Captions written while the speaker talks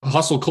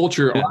hustle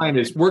culture line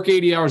is work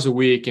 80 hours a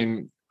week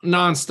and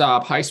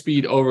nonstop, high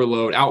speed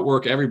overload,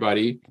 outwork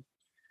everybody.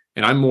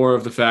 And I'm more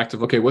of the fact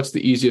of, okay, what's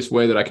the easiest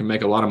way that I can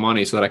make a lot of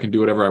money so that I can do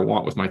whatever I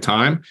want with my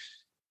time?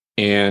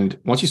 And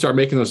once you start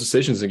making those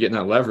decisions and getting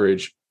that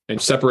leverage and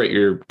separate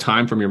your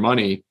time from your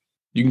money,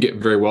 you can get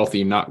very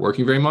wealthy not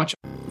working very much.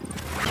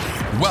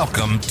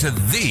 Welcome to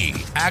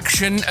the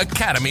Action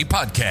Academy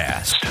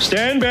podcast.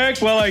 Stand back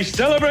while I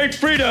celebrate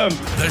freedom.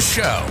 The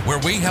show where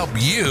we help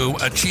you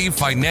achieve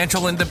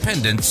financial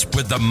independence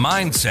with the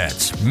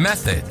mindsets,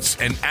 methods,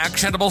 and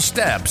actionable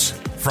steps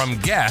from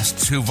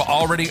guests who've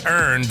already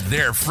earned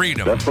their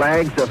freedom. The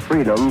flags of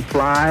freedom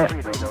fly.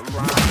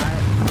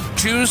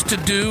 Choose to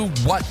do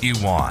what you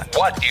want.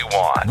 What you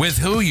want. With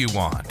who you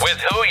want.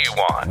 With who you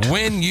want.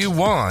 When you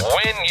want.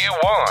 When you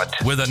want.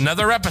 With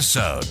another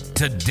episode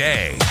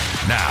today.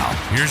 Now,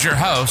 here's your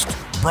host,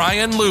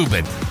 Brian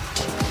Lubin.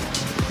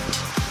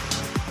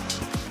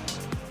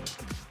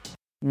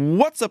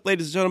 What's up,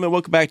 ladies and gentlemen?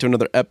 Welcome back to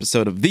another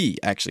episode of the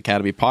Action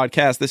Academy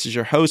podcast. This is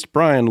your host,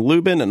 Brian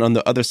Lubin, and on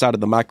the other side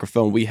of the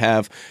microphone, we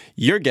have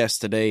your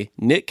guest today,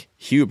 Nick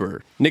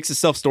Huber. Nick's a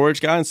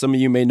self-storage guy, and some of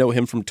you may know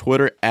him from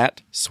Twitter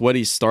at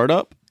Sweaty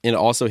Startup, and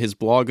also his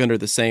blog under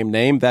the same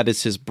name. That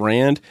is his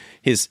brand.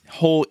 His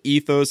whole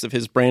ethos of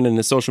his brand and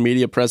his social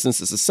media presence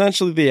is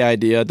essentially the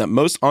idea that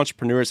most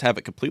entrepreneurs have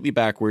it completely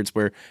backwards,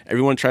 where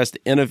everyone tries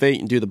to innovate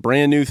and do the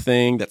brand new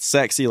thing that's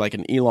sexy, like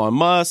an Elon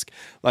Musk,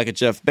 like a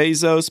Jeff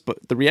Bezos.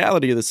 But the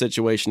reality of the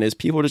situation is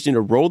people just need to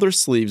roll their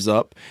sleeves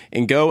up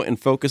and go and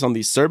focus on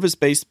these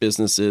service-based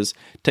businesses,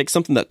 take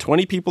something that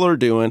 20 people are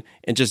doing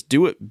and just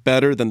do it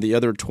better than the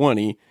other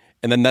 20.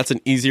 And then that's an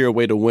easier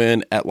way to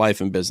win at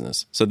life and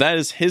business. So that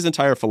is his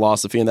entire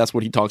philosophy, and that's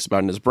what he talks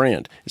about in his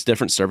brand. It's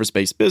different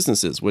service-based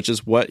businesses, which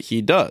is what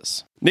he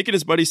does. Nick and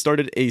his buddy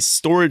started a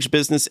storage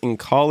business in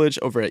college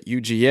over at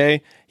UGA.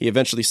 He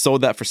eventually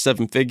sold that for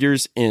 7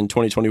 figures in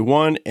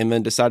 2021, and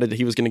then decided that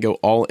he was going to go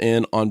all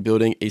in on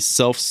building a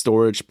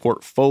self-storage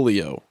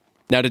portfolio.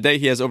 Now today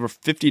he has over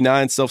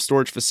 59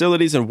 self-storage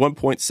facilities and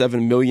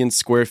 1.7 million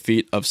square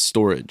feet of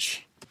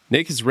storage.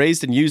 Nick has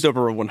raised and used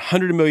over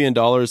 $100 million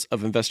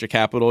of investor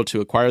capital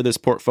to acquire this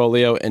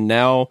portfolio, and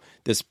now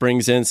this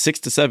brings in 6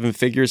 to 7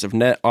 figures of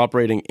net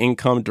operating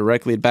income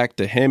directly back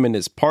to him and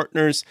his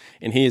partners,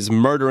 and he is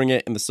murdering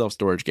it in the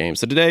self-storage game.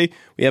 So today,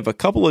 we have a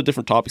couple of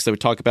different topics that we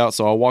talk about,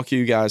 so I'll walk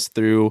you guys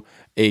through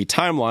a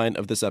timeline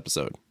of this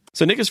episode.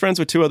 So Nick is friends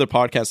with 2 other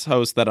podcast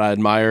hosts that I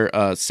admire,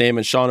 Sam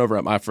and Sean over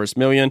at My First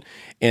Million,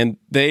 and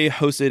they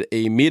hosted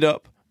a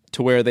meetup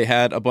to where they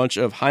had a bunch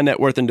of high net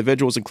worth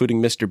individuals, including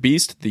Mr.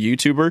 Beast, the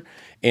YouTuber.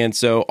 And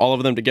so all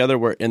of them together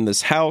were in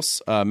this house,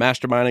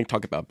 masterminding,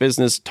 talk about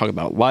business, talk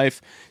about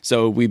life.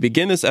 So we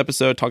begin this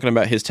episode talking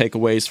about his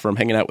takeaways from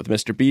hanging out with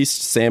Mr.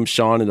 Beast, Sam,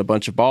 Sean, and a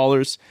bunch of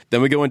ballers.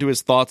 Then we go into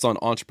his thoughts on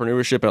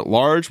entrepreneurship at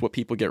large, what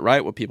people get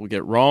right, what people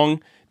get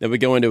wrong. Then we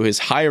go into his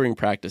hiring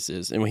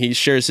practices, and he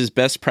shares his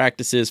best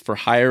practices for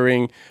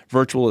hiring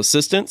virtual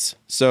assistants.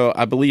 So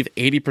I believe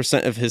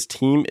 80% of his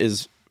team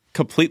is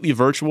completely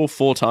virtual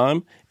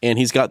full-time, and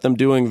he's got them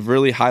doing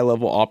really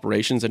high-level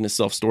operations in his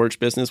self-storage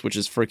business, which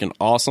is freaking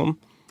awesome.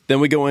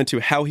 Then we go into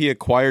how he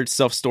acquired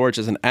self-storage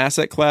as an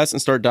asset class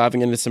and start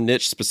diving into some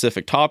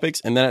niche-specific topics.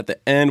 And then at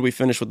the end, we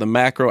finish with the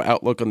macro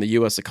outlook on the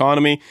U.S.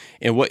 economy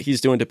and what he's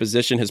doing to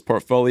position his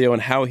portfolio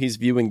and how he's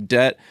viewing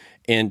debt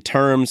and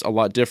terms a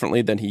lot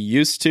differently than he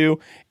used to,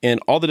 and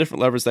all the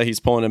different levers that he's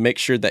pulling to make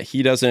sure that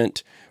he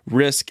doesn't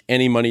risk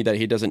any money that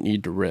he doesn't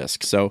need to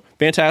risk. So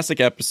fantastic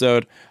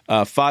episode,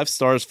 5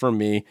 stars from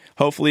me.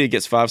 Hopefully it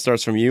gets 5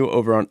 stars from you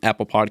over on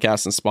Apple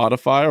Podcasts and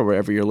Spotify or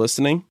wherever you're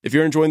listening. If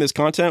you're enjoying this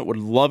content, would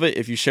love it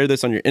if you share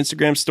this on your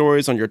Instagram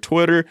stories, on your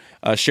Twitter,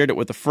 shared it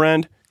with a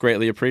friend.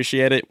 Greatly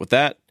appreciate it. With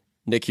that,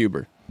 Nick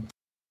Huber.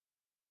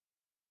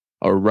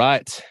 All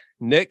right.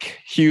 Nick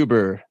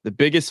Huber, the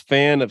biggest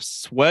fan of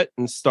sweat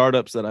and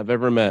startups that I've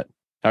ever met.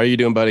 How are you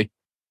doing, buddy?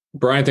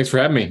 Brian, thanks for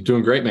having me.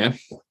 Doing great, man.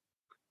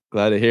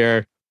 Glad to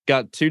hear.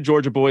 Got 2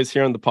 Georgia boys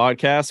here on the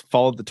podcast.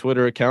 Followed the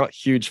Twitter account.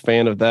 Huge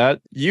fan of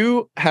that.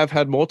 You have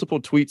had multiple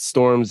tweet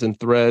storms and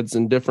threads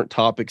and different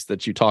topics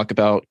that you talk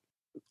about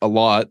a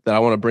lot that I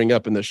want to bring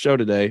up in the show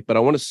today. But I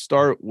want to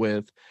start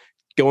with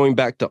going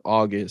back to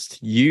August.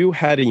 You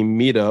had a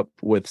meetup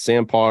with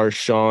Sam Parr,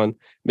 Sean,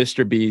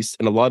 Mr. Beast,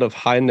 and a lot of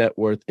high net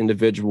worth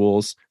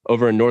individuals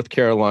over in North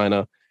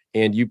Carolina.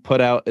 And you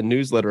put out a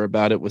newsletter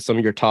about it with some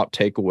of your top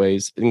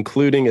takeaways,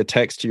 including a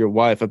text to your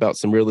wife about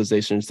some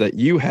realizations that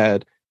you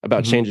had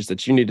about changes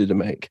that you needed to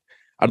make.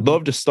 I'd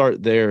love to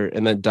start there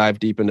and then dive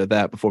deep into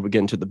that before we get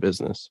into the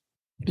business.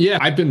 Yeah,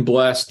 I've been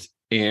blessed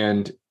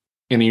and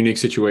in a unique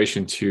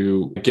situation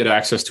to get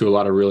access to a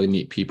lot of really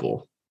neat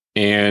people.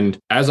 And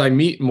as I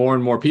meet more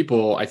and more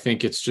people, I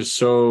think it's just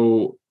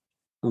so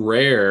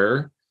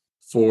rare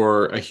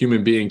for a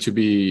human being to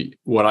be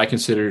what I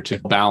consider to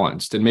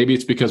balanced. And maybe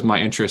it's because my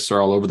interests are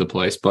all over the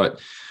place, but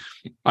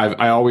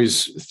I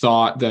always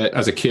thought that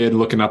as a kid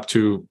looking up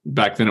to,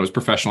 back then it was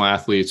professional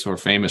athletes or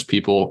famous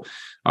people,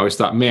 I always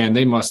thought, man,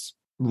 they must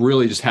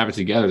really just have it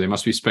together. They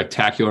must be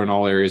spectacular in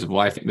all areas of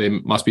life. They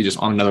must be just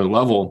on another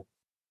level.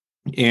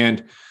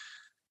 And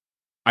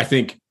I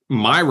think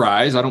my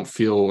rise, I don't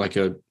feel like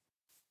a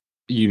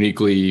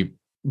uniquely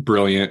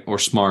brilliant or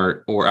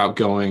smart or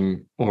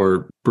outgoing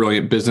or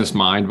brilliant business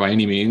mind by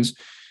any means.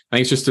 I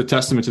think it's just a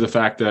testament to the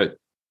fact that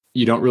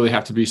you don't really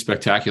have to be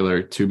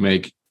spectacular to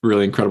make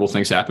really incredible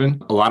things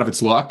happen. A lot of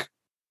it's luck.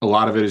 A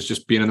lot of it is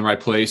just being in the right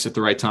place at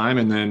the right time,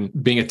 and then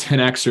being a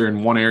 10Xer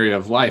in one area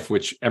of life,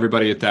 which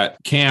everybody at that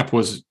camp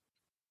was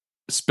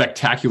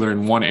spectacular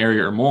in one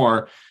area or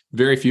more.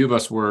 Very few of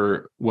us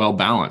were well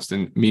balanced,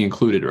 and me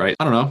included, right?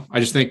 I don't know. I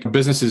just think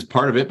business is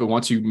part of it, but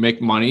once you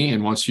make money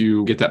and once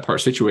you get that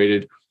part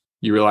situated,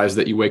 you realize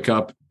that you wake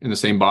up in the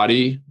same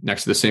body,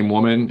 next to the same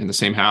woman, in the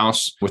same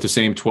house, with the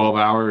same 12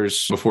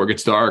 hours before it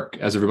gets dark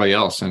as everybody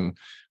else. And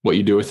what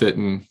you do with it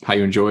and how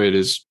you enjoy it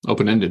is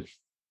open-ended.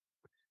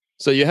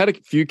 So you had a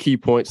few key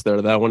points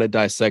there that I want to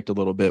dissect a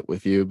little bit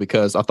with you,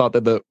 because I thought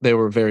that they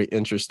were very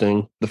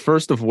interesting. The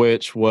first of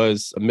which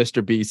was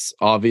Mr. Beast's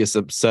obvious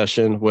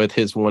obsession with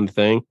his one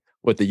thing,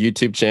 with the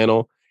YouTube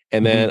channel.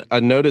 And then I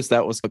noticed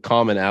that was a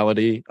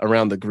commonality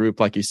around the group.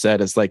 Like you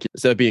said, it's like,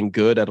 instead of being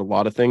good at a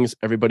lot of things,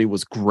 everybody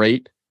was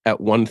great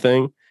at one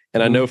thing.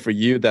 And I know for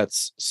you,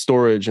 that's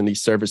storage and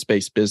these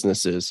service-based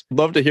businesses.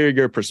 Love to hear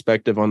your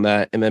perspective on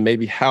that, and then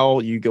maybe how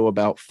you go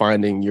about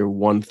finding your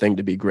one thing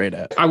to be great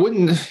at.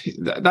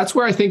 That's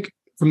where I think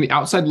from the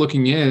outside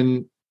looking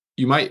in,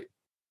 you might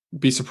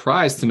be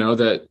surprised to know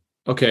that,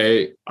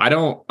 okay,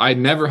 I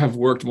never have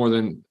worked more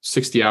than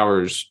 60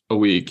 hours a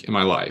week in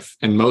my life.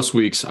 And most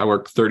weeks I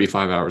work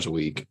 35 hours a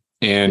week.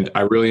 And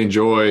I really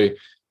enjoy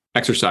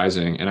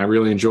exercising, and I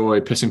really enjoy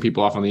pissing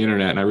people off on the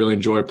internet. And I really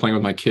enjoy playing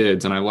with my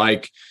kids. And I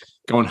like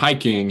going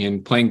hiking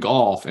and playing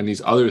golf and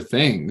these other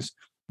things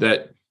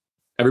that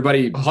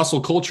everybody hustle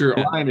culture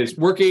online is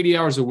work 80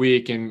 hours a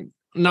week and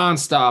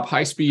nonstop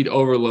high speed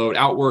overload,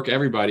 outwork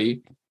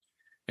everybody.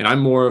 And I'm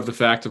more of the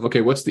fact of, okay,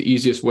 what's the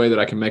easiest way that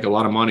I can make a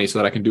lot of money so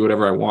that I can do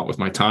whatever I want with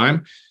my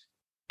time?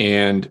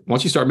 And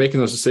once you start making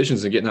those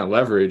decisions and getting that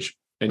leverage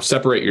and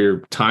separate your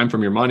time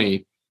from your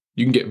money,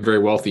 you can get very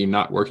wealthy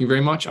not working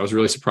very much. I was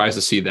really surprised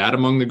to see that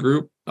among the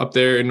group up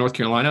there in North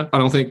Carolina. I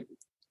don't think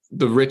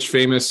the rich,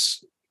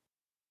 famous,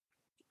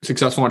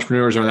 successful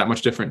entrepreneurs are that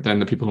much different than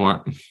the people who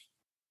aren't.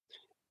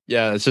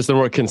 Yeah, it's just they're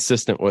more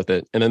consistent with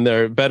it. And then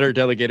they're better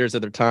delegators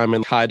of their time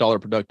and high dollar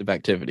productive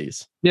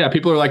activities. Yeah,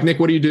 people are like, Nick,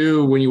 what do you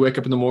do when you wake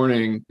up in the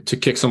morning to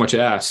kick so much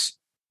ass?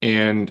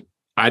 And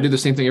I do the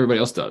same thing everybody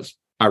else does.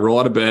 I roll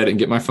out of bed and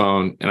get my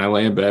phone, and I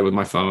lay in bed with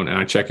my phone and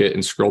I check it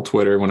and scroll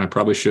Twitter when I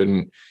probably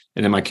shouldn't.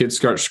 And then my kids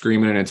start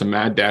screaming, and it's a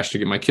mad dash to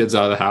get my kids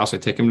out of the house. I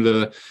take them to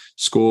the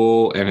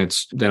school, and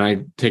then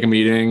I take a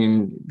meeting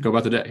and go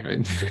about the day.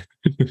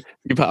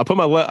 Right? I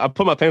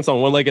put my pants on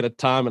one leg at a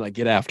time, and I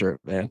get after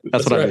it, man.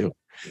 That's what right. I do.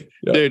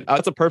 Yep. Dude,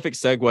 that's a perfect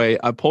segue.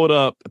 I pulled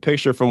up a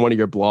picture from one of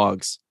your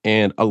blogs,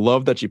 and I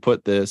love that you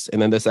put this. And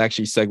then this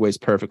actually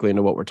segues perfectly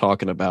into what we're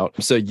talking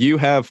about. So you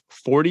have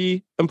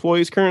 40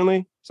 employees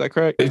currently. Is that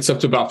correct? It's up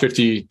to about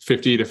 50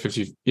 to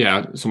 50.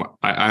 Yeah. So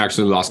I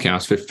actually lost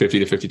count. 50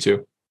 to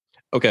 52.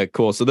 Okay,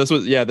 cool. So this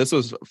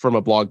was from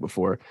a blog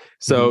before.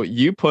 So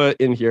you put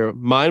in here,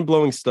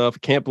 mind-blowing stuff.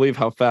 Can't believe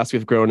how fast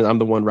we've grown. And I'm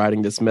the one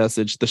writing this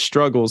message. The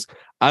struggles.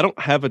 I don't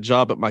have a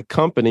job at my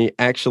company.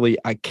 Actually,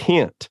 I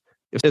can't.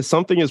 If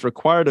something is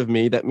required of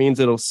me, that means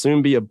it'll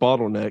soon be a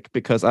bottleneck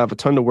because I have a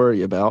ton to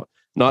worry about.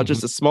 Not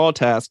just a small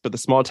task, but the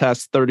small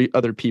tasks 30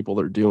 other people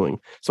are doing.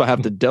 So I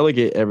have to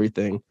delegate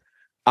everything.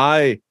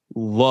 I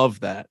love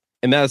that.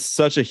 And that's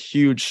such a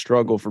huge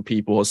struggle for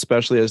people,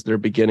 especially as they're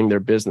beginning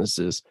their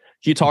businesses.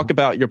 Can you talk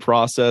about your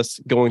process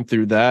going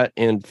through that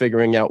and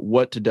figuring out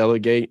what to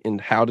delegate and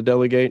how to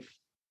delegate?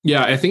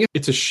 Yeah, I think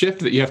it's a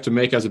shift that you have to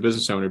make as a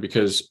business owner,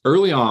 because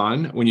early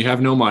on, when you have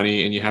no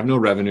money and you have no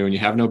revenue and you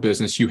have no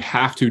business, you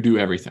have to do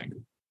everything.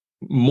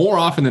 More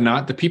often than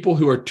not, the people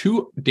who are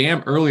too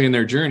damn early in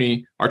their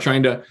journey are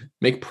trying to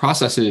make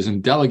processes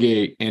and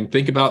delegate and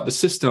think about the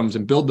systems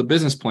and build the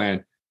business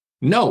plan.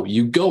 No,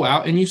 you go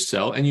out and you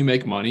sell and you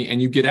make money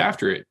and you get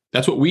after it.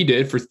 That's what we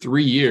did for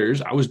 3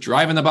 years. I was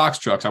driving the box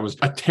trucks. I was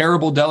a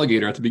terrible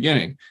delegator at the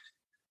beginning.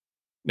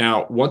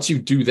 Now, once you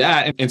do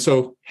that, and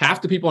so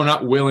half the people are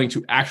not willing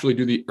to actually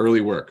do the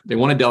early work. They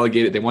want to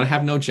delegate it. They want to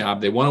have no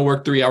job. They want to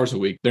work 3 hours a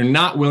week. They're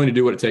not willing to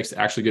do what it takes to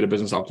actually get a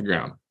business off the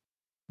ground.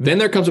 Then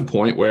there comes a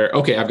point where,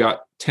 okay, I've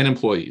got 10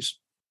 employees,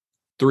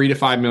 $3 to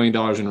 $5 million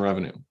in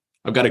revenue.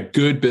 I've got a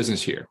good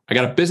business here. I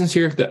got a business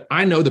here that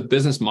I know the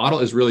business model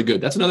is really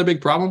good. That's another big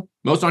problem.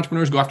 Most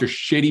entrepreneurs go after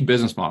shitty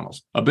business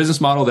models. A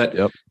business model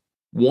that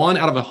 1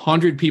 out of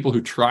 100 people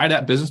who try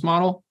that business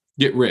model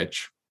get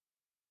rich.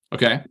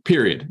 Okay,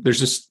 period. There's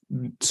just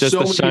so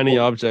the shiny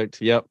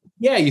object. Yep.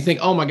 Yeah, you think,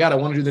 oh my God, I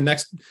want to do the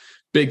next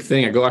big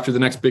thing. I go after the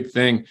next big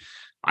thing.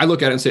 I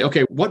look at it and say,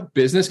 okay, what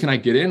business can I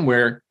get in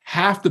where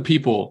half the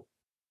people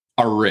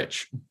are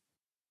rich?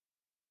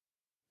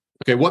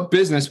 Okay, what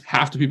business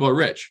half the people are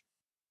rich?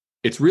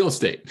 It's real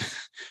estate.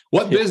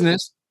 What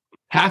business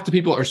half the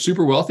people are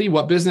super wealthy?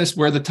 What business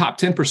where the top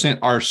 10%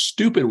 are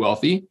stupid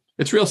wealthy?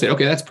 It's real estate.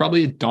 Okay, that's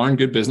probably a darn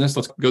good business.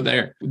 Let's go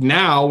there.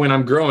 Now, when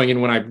I'm growing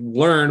and when I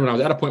was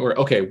at a point where,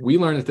 okay, we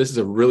learned that this is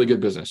a really good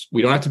business.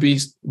 We don't have to be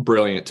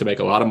brilliant to make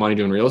a lot of money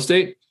doing real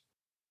estate.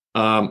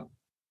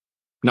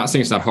 Not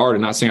saying it's not hard,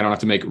 and not saying I don't have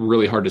to make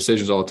really hard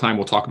decisions all the time.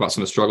 We'll talk about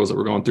some of the struggles that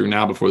we're going through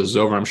now before this is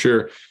over, I'm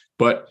sure.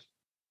 But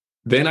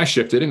then I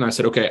shifted and I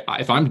said, okay,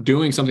 if I'm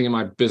doing something in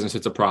my business,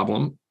 it's a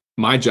problem.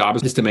 My job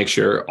is to make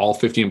sure all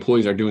 50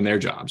 employees are doing their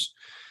jobs.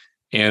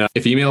 And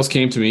if emails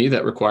came to me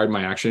that required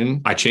my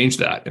action, I changed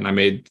that and I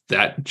made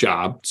that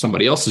job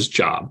somebody else's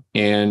job.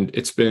 And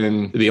it's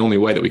been the only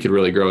way that we could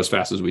really grow as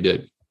fast as we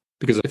did.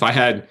 Because if I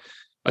had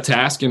a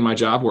task in my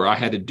job where I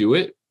had to do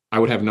it, I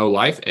would have no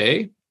life,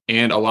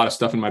 and a lot of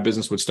stuff in my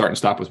business would start and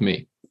stop with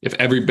me. If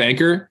every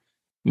banker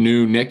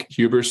knew Nick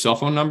Huber's cell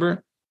phone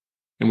number,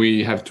 and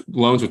we have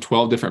loans with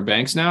 12 different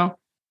banks now,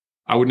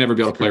 I would never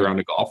be able to play around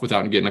to golf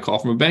without getting a call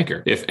from a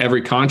banker. If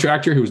every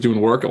contractor who was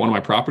doing work at one of my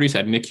properties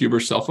had Nick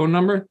Huber's cell phone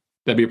number,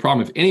 that'd be a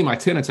problem. If any of my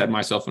tenants had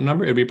my cell phone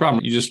number, it'd be a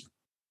problem.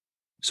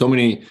 So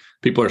many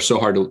people are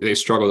so they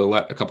struggle to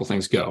let a couple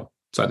things go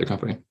inside their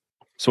company.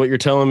 So what you're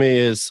telling me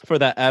is for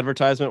that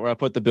advertisement where I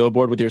put the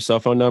billboard with your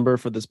cell phone number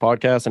for this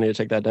podcast, I need to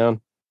take that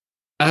down?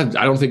 I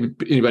don't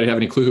think anybody have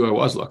any clue who I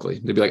was,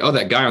 luckily. They'd be like, oh,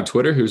 that guy on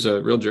Twitter who's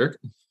a real jerk.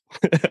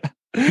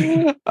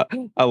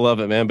 I love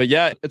it, man. But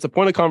yeah, it's a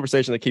point of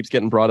conversation that keeps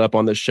getting brought up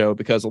on this show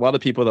because a lot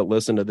of people that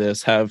listen to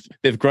this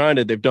they've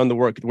grinded, they've done the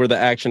work. We're the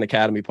Action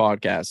Academy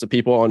podcast. So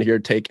people on here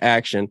take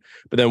action.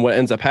 But then what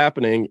ends up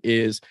happening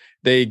is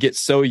they get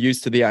so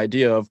used to the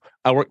idea of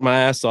I work my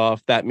ass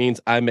off. That means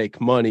I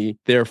make money.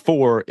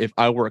 Therefore, if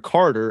I work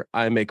harder,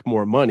 I make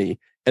more money.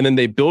 And then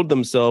they build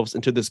themselves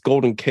into this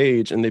golden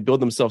cage and they build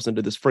themselves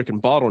into this freaking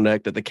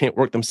bottleneck that they can't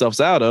work themselves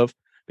out of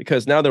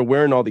because now they're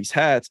wearing all these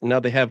hats and now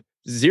they have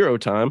zero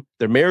time.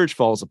 Their marriage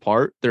falls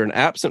apart. They're an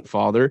absent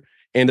father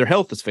and their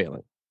health is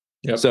failing.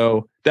 Yep.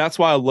 So that's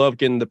why I love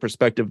getting the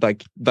perspective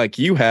like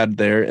you had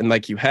there and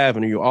like you have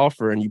and you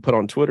offer and you put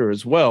on Twitter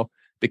as well,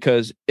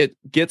 because it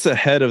gets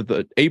ahead of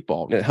the 8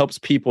 ball and it helps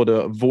people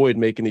to avoid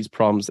making these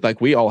problems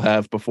like we all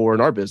have before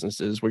in our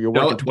businesses where you're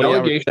working 20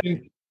 hours.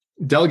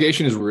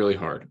 Delegation is really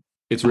hard.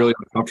 It's really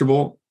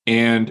uncomfortable.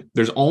 And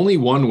there's only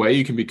one way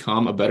you can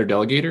become a better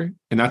delegator,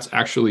 and that's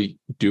actually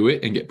do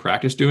it and get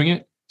practice doing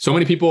it. So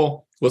many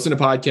people listen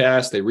to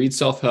podcasts, they read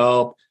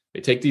self-help,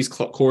 they take these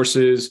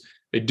courses,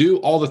 they do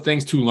all the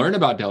things to learn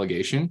about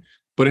delegation.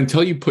 But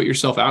until you put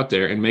yourself out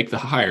there and make the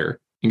hire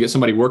and get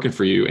somebody working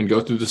for you and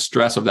go through the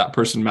stress of that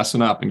person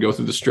messing up and go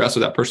through the stress of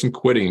that person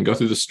quitting and go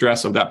through the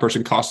stress of that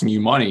person costing you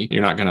money,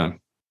 you're not going to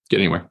get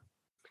anywhere.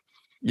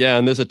 Yeah,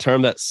 and there's a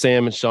term that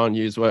Sam and Sean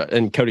use,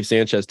 and Cody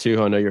Sanchez too,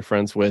 who I know you're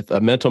friends with,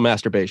 mental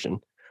masturbation.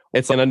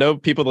 And I know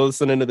people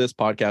listening to this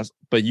podcast,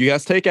 but you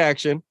guys take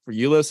action. For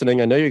you listening,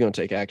 I know you're going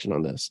to take action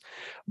on this.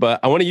 But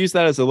I want to use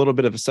that as a little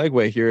bit of a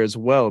segue here as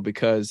well,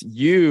 because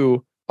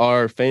you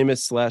are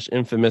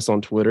famous/infamous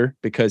on Twitter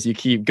because you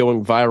keep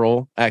going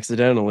viral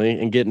accidentally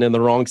and getting in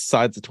the wrong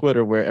sides of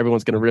Twitter where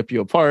everyone's going to rip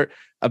you apart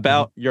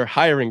about your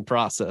hiring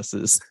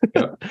processes.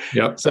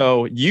 Yep.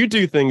 So you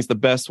do things the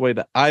best way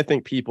that I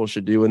think people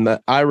should do and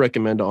that I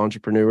recommend to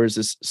entrepreneurs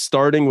is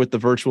starting with the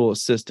virtual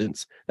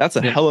assistants. That's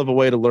a hell of a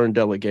way to learn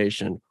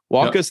delegation.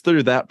 Walk us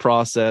through that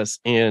process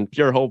and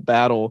your whole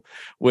battle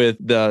with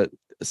the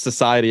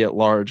society at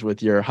large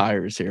with your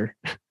hires here.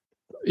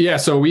 Yeah.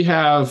 So we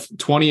have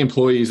 20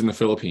 employees in the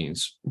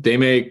Philippines. They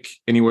make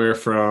anywhere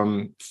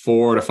from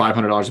 $400 to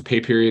 $500 a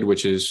pay period,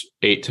 which is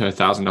 $8,000 to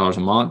 $1,000 a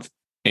month.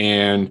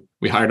 And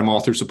we hired them all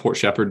through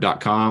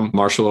supportshepherd.com.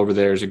 Marshall over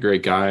there is a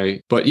great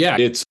guy. But yeah,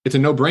 it's a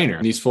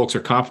no-brainer. These folks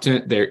are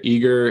competent. They're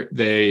eager.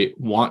 They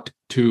want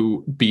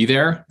to be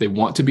there. They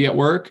want to be at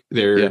work.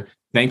 They're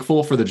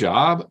thankful for the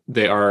job.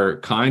 They are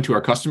kind to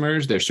our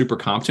customers. They're super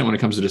competent when it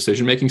comes to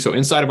decision making. So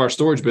inside of our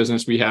storage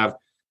business, we have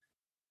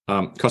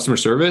customer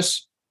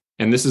service.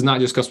 And this is not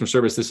just customer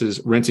service. This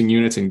is renting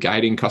units and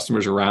guiding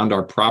customers around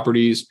our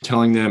properties,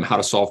 telling them how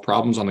to solve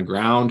problems on the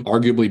ground,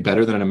 arguably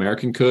better than an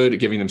American could,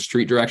 giving them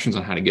street directions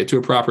on how to get to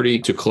a property,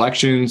 to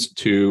collections,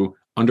 to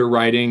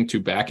underwriting, to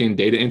back-end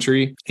data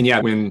entry. And yeah,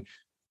 when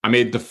I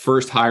made the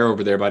first hire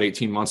over there about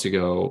 18 months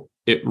ago,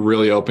 it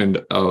really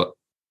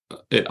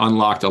it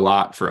unlocked a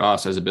lot for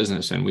us as a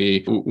business. And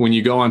when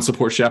you go on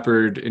Support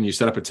Shepherd and you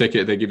set up a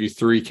ticket, they give you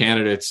 3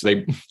 candidates.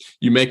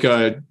 You make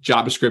a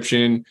job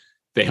description.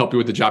 They help you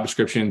with the job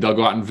description. They'll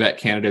go out and vet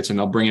candidates and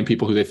they'll bring in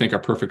people who they think are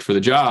perfect for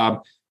the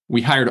job.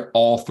 We hired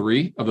all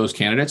 3 of those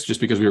candidates just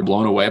because we were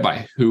blown away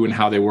by who and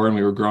how they were, and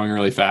we were growing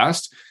really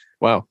fast.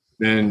 Wow.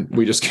 And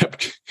we just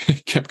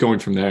kept going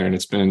from there. And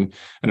it's been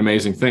an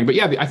amazing thing. But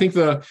yeah, I think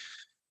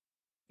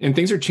and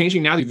things are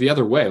changing now the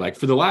other way. Like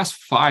for the last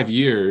 5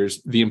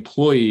 years, the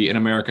employee in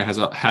America has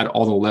had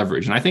all the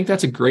leverage. And I think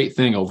that's a great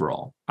thing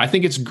overall. I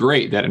think it's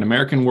great that an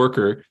American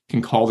worker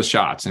can call the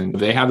shots and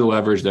they have the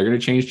leverage. They're going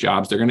to change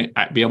jobs. They're going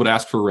to be able to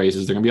ask for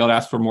raises. They're going to be able to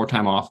ask for more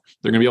time off.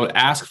 They're going to be able to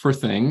ask for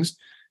things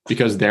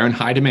because they're in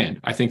high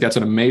demand. I think that's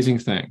an amazing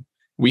thing.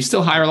 We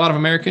still hire a lot of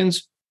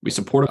Americans. We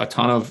support a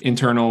ton of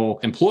internal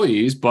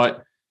employees,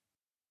 but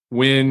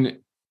when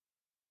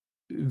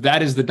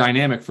that is the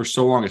dynamic for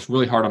so long. It's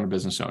really hard on a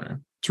business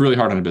owner.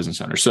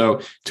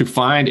 So to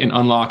find and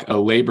unlock a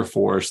labor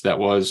force that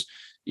was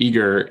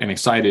eager and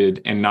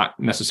excited and not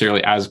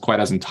necessarily quite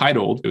as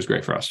entitled, it was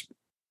great for us.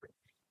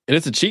 And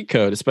it's a cheat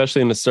code,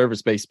 especially in the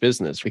service-based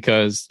business,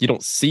 because you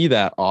don't see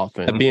that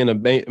often being a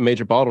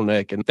major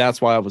bottleneck. And that's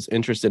why I was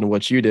interested in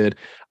what you did.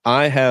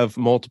 I have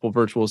multiple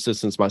virtual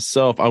assistants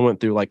myself. I went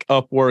through like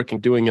Upwork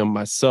and doing them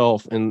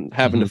myself and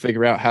having to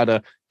figure out how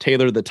to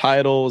tailor the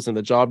titles and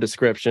the job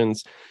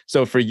descriptions.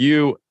 So for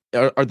you,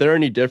 are there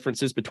any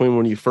differences between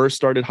when you first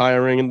started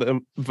hiring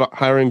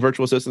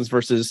virtual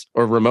assistants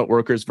or remote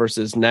workers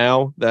versus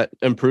now, that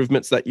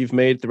improvements that you've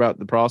made throughout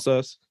the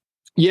process?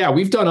 Yeah,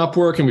 we've done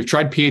Upwork and we've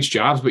tried PH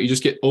Jobs, but you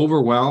just get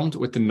overwhelmed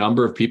with the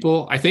number of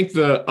people. I think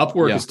the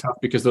Upwork is tough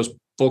because those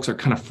folks are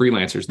kind of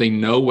freelancers. They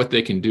know what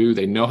they can do.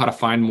 They know how to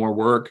find more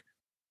work.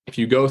 If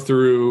you go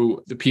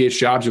through the PH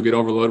Jobs, you'll get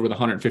overloaded with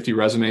 150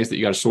 resumes that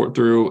you got to sort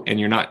through, and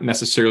you're not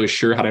necessarily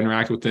sure how to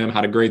interact with them,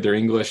 how to grade their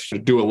English, to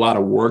do a lot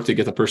of work to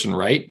get the person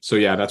right. So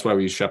yeah, that's why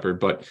we use Shepherd.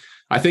 But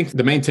I think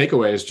the main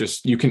takeaway is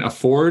just you can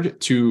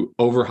afford to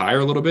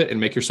overhire a little bit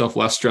and make yourself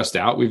less stressed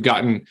out. We've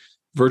gotten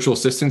virtual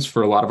assistants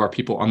for a lot of our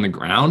people on the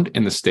ground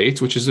in the States,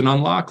 which is an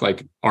unlock.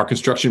 Like our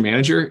construction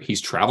manager, he's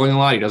traveling a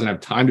lot. He doesn't have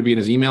time to be in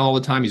his email all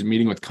the time. He's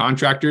meeting with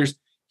contractors.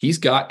 He's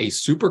got a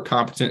super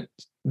competent,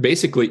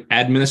 basically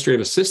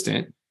administrative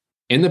assistant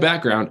in the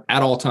background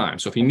at all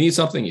times. So if he needs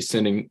something, he's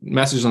sending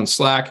messages on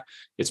Slack.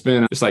 It's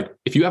like,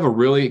 if you have a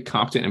really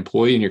competent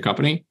employee in your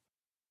company,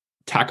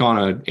 tack on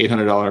an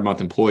 $800 a month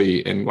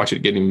employee and watch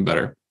it get even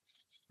better.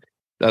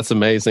 That's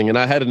amazing. And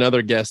I had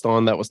another guest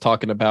on that was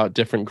talking about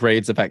different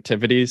grades of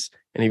activities.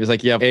 And he was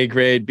like, you have A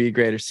grade, B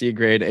grade, or C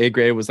grade. A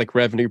grade was like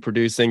revenue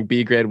producing.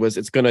 B grade was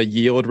it's going to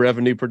yield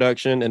revenue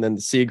production. And then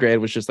the C grade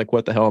was just like,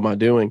 what the hell am I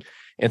doing?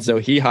 And so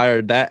he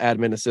hired that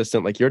admin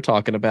assistant like you're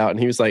talking about. And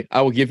he was like,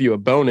 I will give you a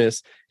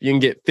bonus. You can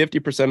get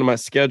 50% of my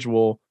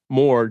schedule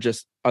more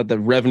just the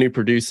revenue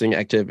producing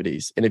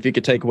activities. And if you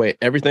could take away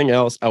everything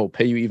else, I will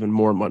pay you even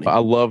more money. I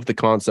love the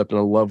concept and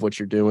I love what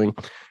you're doing.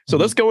 So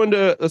let's go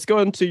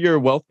into your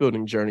wealth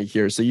building journey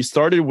here. So you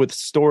started with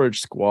Storage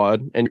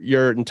Squad, and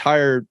your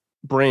entire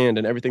brand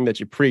and everything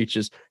that you preach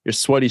is your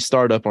sweaty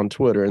startup on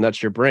Twitter, and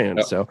that's your brand.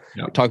 Yep. So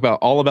talk about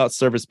all about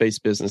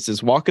service-based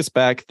businesses. Walk us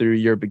back through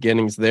your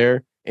beginnings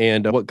there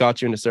and what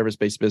got you into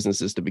service-based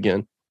businesses to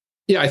begin.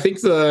 Yeah, I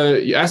think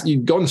you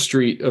go on the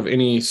street of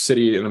any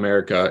city in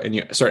America and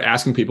you start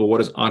asking people, what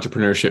does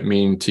entrepreneurship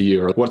mean to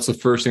you? Or what's the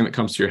first thing that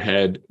comes to your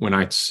head when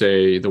I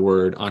say the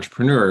word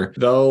entrepreneur?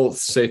 They'll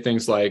say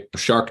things like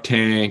Shark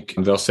Tank.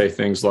 They'll say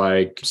things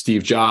like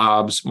Steve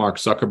Jobs, Mark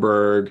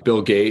Zuckerberg,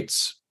 Bill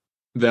Gates.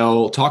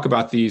 They'll talk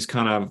about these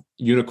kind of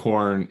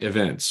unicorn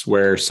events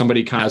where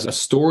somebody kind of has a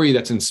story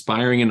that's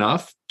inspiring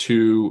enough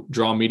to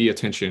draw media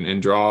attention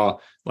and draw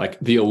like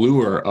the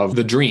allure of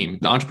the dream,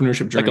 the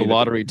entrepreneurship journey. Like a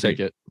lottery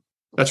ticket.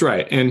 That's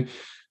right.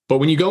 But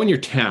when you go in your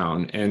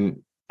town,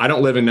 and I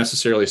don't live in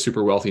necessarily a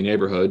super wealthy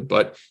neighborhood,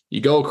 but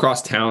you go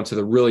across town to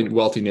the really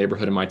wealthy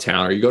neighborhood in my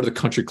town, or you go to the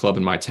country club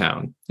in my town,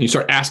 and you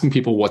start asking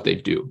people what they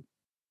do.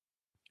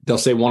 They'll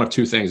say one of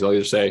two things. They'll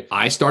either say,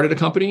 I started a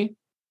company,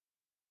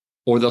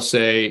 or they'll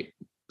say,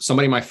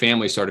 somebody in my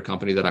family started a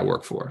company that I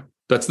work for.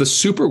 That's the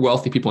super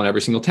wealthy people in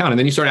every single town. And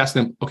then you start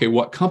asking them, okay,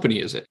 what company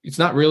is it? It's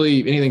not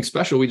really anything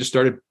special. We just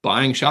started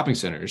buying shopping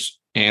centers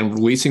and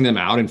leasing them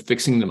out and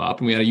fixing them up.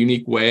 And we had a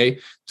unique way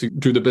to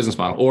do the business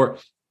model. Or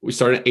we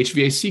started an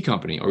HVAC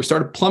company, or we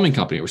started a plumbing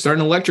company, or we started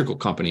an electrical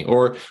company,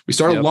 or we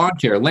started a lawn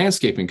care,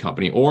 landscaping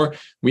company, or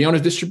we own a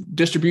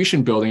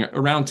distribution building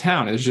around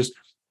town. And there's just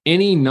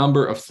any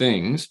number of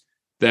things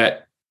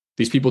that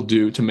these people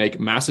do to make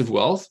massive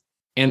wealth.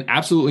 And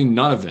absolutely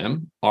none of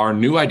them are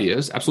new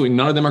ideas. Absolutely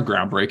none of them are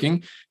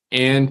groundbreaking.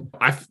 And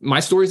my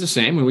story is the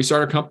same. When we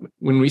started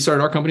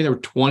our company, there were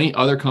 20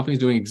 other companies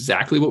doing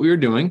exactly what we were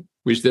doing.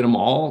 We just did them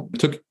all,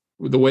 took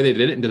the way they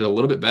did it and did it a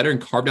little bit better and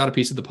carved out a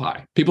piece of the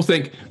pie. People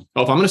think,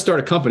 oh, if I'm going to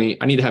start a company,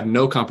 I need to have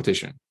no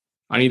competition.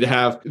 I need to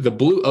have the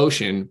Blue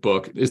Ocean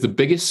book is the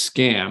biggest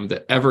scam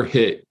that ever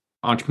hit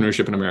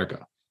entrepreneurship in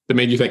America. That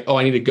made you think, oh,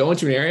 I need to go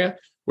into an area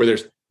where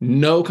there's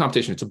no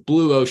competition. It's a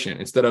blue ocean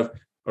instead of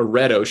a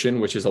red ocean,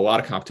 which is a lot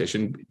of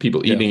competition,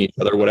 people eating each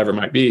other, whatever it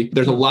might be.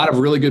 There's a lot of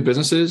really good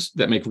businesses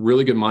that make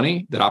really good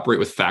money that operate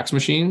with fax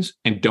machines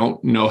and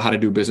don't know how to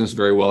do business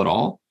very well at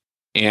all.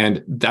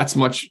 And that's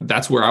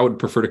where I would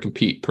prefer to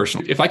compete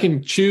personally. If I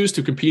can choose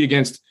to compete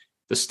against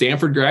the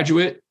Stanford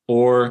graduate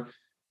or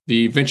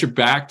the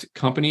venture-backed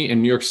company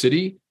in New York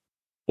City,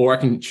 or I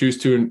can choose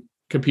to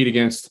compete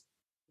against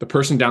the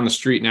person down the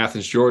street in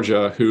Athens,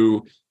 Georgia,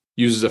 who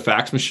uses a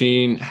fax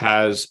machine,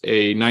 has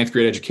a 9th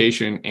grade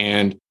education,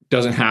 and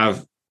doesn't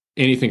have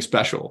anything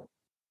special.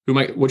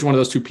 Which one of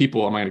those two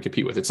people am I going to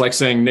compete with? It's like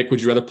saying, Nick,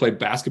 would you rather play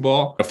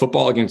basketball or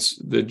football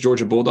against the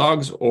Georgia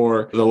Bulldogs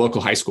or the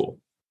local high school?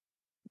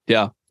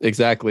 Yeah,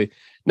 exactly.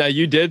 Now,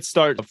 you did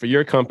start for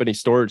your company,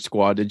 Storage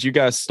Squad. Did you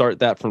guys start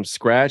that from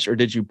scratch, or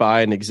did you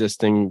buy an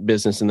existing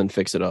business and then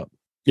fix it up?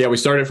 Yeah, we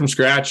started from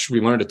scratch. We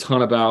learned a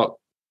ton about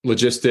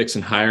logistics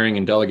and hiring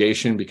and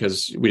delegation,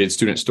 because we did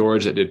student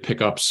storage that did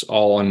pickups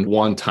all in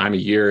one time a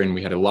year, and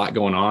we had a lot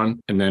going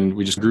on. And then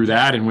we just grew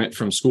that and went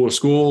from school to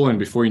school. And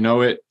before you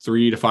know it,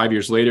 3 to 5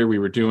 years later, we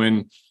were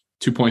doing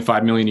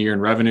 $2.5 million a year in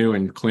revenue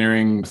and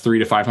clearing $300,000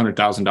 to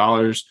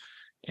 $500,000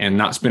 and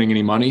not spending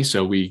any money.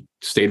 So we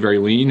stayed very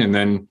lean. And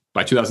then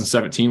by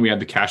 2017, we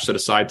had the cash set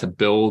aside to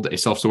build a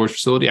self-storage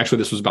facility. Actually,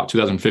 this was about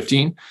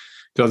 2015.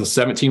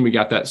 2017, we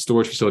got that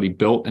storage facility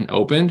built and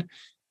opened.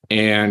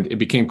 And it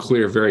became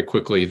clear very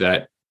quickly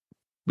that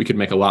we could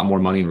make a lot more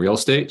money in real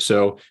estate.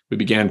 So we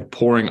began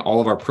pouring all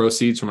of our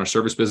proceeds from our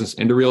service business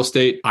into real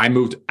estate. I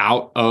moved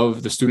out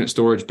of the student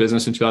storage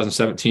business in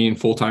 2017,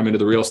 full-time into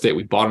the real estate.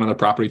 We bought another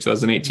property in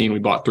 2018. We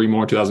bought 3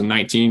 more in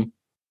 2019.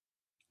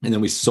 And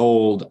then we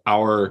sold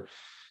our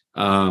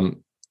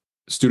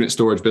student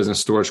storage business,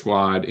 Storage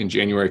Squad, in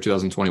January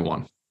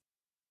 2021.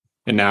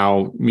 And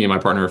now me and my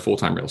partner are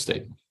full-time real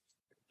estate.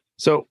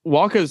 So I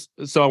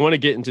want to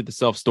get into the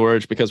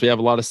self-storage because we have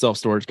a lot of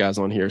self-storage guys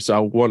on here. So I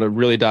want to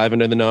really dive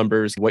into the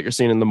numbers, what you're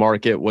seeing in the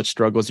market, what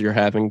struggles you're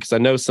having, because I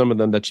know some of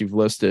them that you've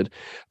listed.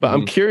 But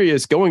I'm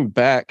curious, going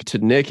back to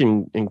Nick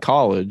in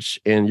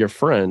college and your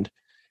friend,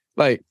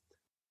 like,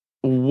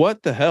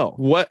 what the hell?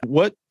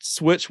 What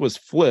switch was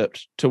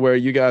flipped to where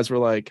you guys were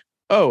like,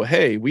 oh,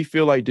 hey, we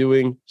feel like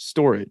doing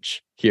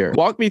storage here?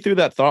 Walk me through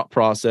that thought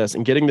process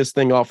and getting this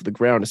thing off the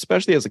ground,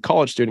 especially as a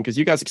college student, because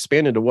you guys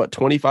expanded to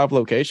 25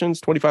 locations,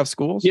 25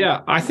 schools?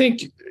 Yeah, I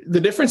think the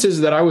difference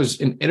is that I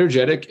was an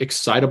energetic,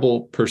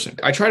 excitable person.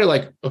 I try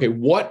to okay,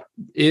 what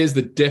is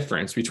the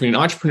difference between an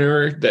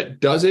entrepreneur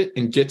that does it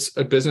and gets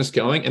a business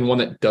going and one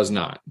that does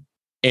not?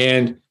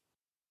 And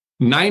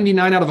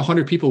 99 out of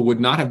 100 people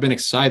would not have been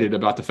excited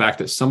about the fact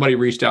that somebody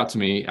reached out to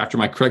me after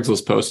my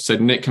Craigslist post,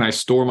 said, Nick, can I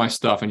store my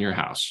stuff in your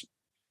house?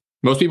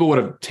 Most people would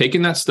have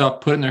taken that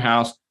stuff, put it in their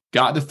house,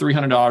 got the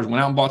 $300,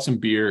 went out and bought some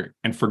beer,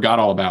 and forgot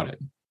all about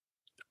it.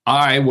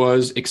 I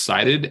was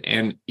excited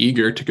and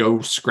eager to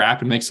go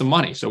scrap and make some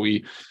money. So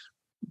we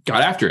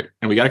got after it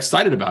and we got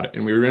excited about it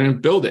and we were going to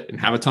build it and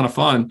have a ton of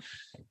fun.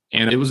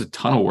 And it was a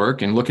ton of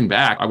work. And looking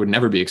back, I would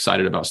never be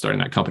excited about starting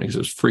that company because it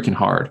was freaking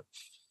hard.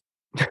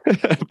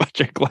 But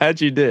you're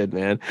glad you did,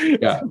 man.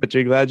 Yeah. But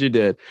you're glad you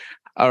did.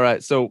 All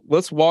right. So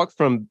let's walk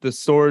from the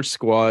Storage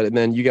Squad, and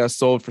then you guys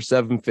sold for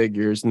 7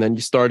 figures, and then you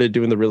started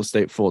doing the real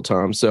estate full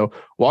time. So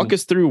walk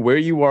us through where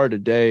you are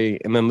today,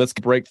 and then let's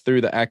break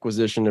through the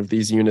acquisition of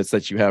these units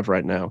that you have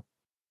right now.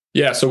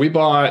 Yeah. So we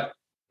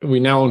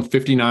now own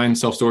 59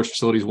 self-storage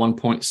facilities,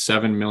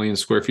 1.7 million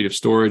square feet of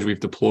storage. We've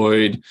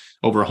deployed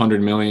over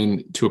 100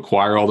 million to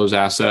acquire all those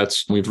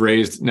assets. We've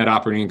raised net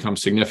operating income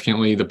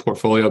significantly. The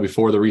portfolio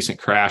before the recent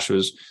crash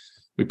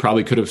we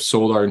probably could have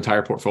sold our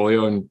entire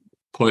portfolio and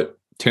put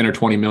 $10 or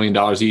 $20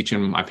 million each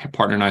in my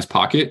partner and I's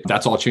pocket.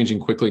 That's all changing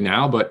quickly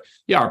now. But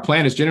yeah, our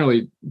plan is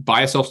generally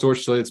buy a self-storage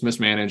facility that's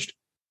mismanaged,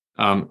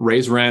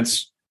 raise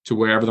rents to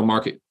wherever the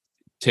market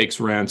takes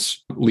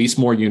rents, lease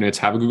more units,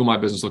 have a Google My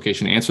Business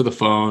location, answer the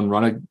phone,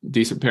 run a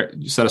decent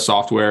set of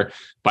software,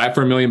 buy it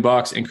for $1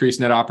 million, increase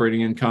net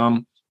operating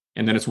income,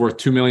 and then it's worth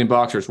 $2 million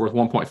or it's worth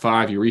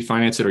 1.5. You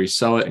refinance it or you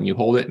sell it and you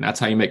hold it. And that's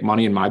how you make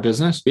money in my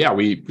business. Yeah,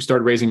 we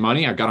started raising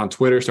money. I got on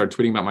Twitter, started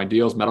tweeting about my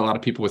deals, met a lot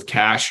of people with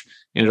cash,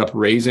 ended up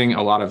raising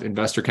a lot of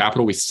investor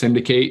capital. We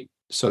syndicate.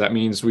 So that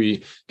means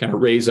we kind of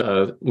raise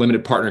a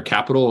limited partner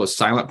capital, a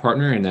silent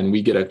partner, and then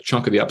we get a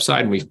chunk of the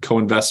upside and we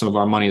co-invest some of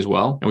our money as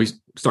well. And we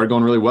started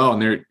going really well.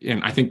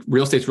 And I think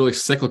real estate's really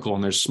cyclical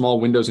and there's small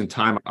windows in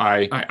time.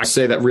 I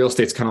say that real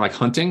estate's kind of like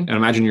hunting. And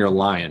imagine you're a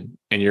lion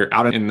and you're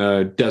out in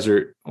the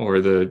desert or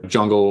the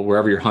jungle,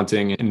 wherever you're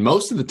hunting. And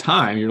most of the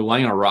time you're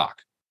laying on a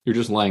rock. You're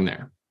just laying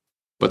there.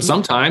 But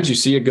sometimes you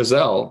see a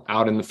gazelle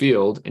out in the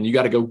field and you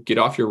got to go get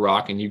off your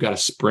rock and you got to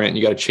sprint and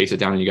you got to chase it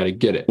down and you got to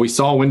get it. We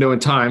saw a window in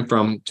time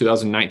from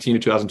 2019 to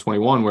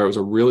 2021 where it was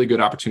a really good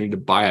opportunity to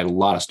buy a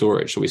lot of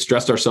storage. So we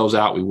stressed ourselves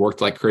out. We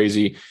worked like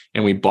crazy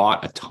and we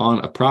bought a ton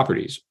of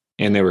properties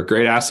and they were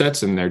great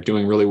assets and they're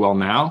doing really well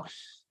now.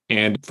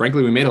 And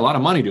frankly, we made a lot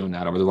of money doing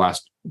that over the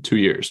last 2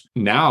 years.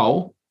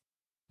 Now,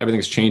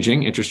 everything's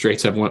changing. Interest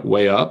rates have went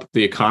way up.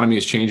 The economy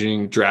is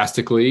changing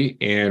drastically,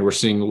 and we're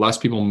seeing less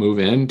people move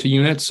into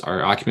units.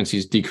 Our occupancy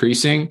is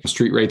decreasing.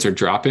 Street rates are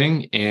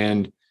dropping.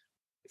 And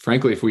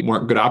frankly, if we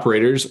weren't good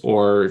operators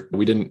or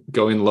we didn't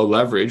go in low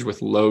leverage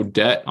with low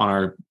debt on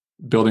our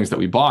buildings that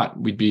we bought,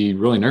 we'd be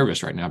really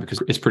nervous right now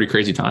because it's pretty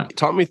crazy time.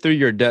 Talk me through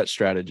your debt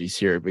strategies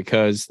here,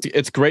 because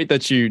it's great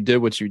that you did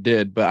what you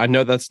did, but I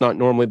know that's not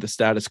normally the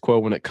status quo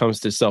when it comes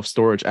to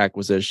self-storage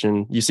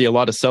acquisition. You see a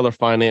lot of seller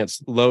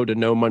finance, low to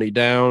no money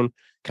down,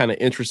 kind of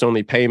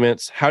interest-only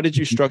payments. How did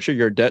you structure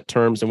your debt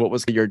terms and what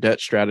was your debt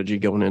strategy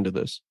going into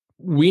this?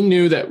 We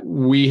knew that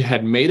we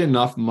had made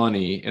enough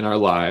money in our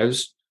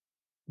lives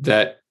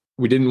that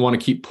we didn't want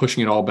to keep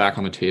pushing it all back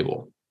on the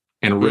table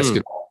and risk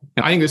it all.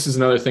 And I think this is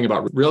another thing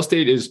about real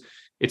estate is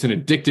it's an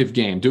addictive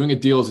game. Doing a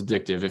deal is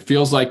addictive. It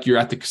feels like you're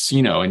at the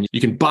casino and you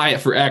can buy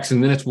it for X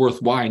and then it's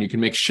worth Y and you can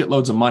make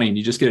shitloads of money and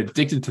you just get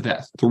addicted to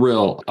that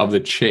thrill of the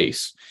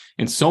chase.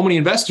 And so many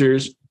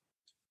investors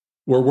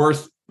were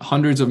worth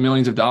hundreds of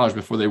millions of dollars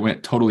before they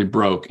went totally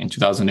broke in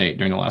 2008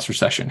 during the last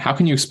recession. How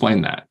can you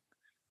explain that,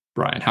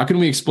 Brian? How can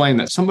we explain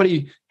that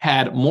somebody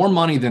had more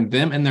money than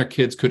them and their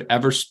kids could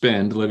ever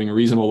spend living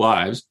reasonable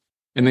lives,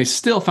 and they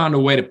still found a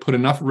way to put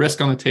enough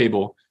risk on the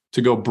table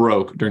to go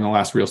broke during the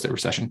last real estate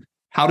recession?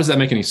 How does that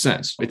make any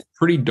sense? It's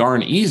pretty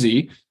darn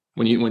easy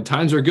when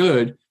times are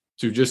good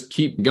to just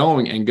keep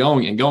going and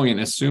going and going and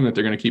assume that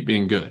they're going to keep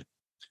being good.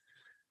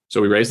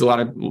 So we raised a lot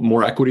of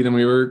more equity than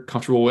we were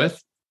comfortable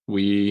with.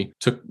 We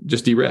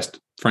just de-risked.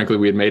 Frankly,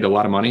 we had made a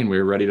lot of money and we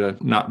were ready to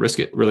not risk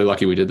it. Really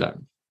lucky we did that.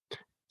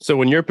 So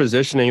when you're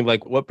positioning,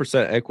 like what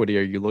percent equity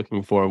are you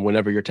looking for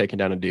whenever you're taking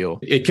down a deal?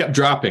 It kept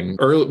dropping.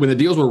 Early, when the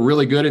deals were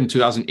really good in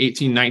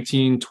 2018,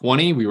 19,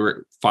 20, we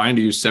were fine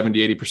to use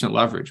 70, 80%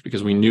 leverage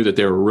because we knew that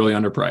they were really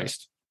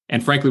underpriced.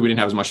 And frankly, we didn't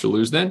have as much to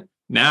lose then.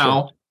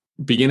 Now,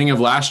 beginning of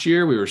last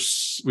year,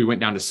 we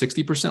went down to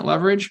 60%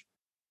 leverage.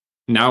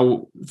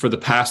 Now, for the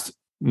past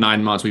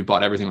 9 months, we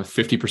bought everything with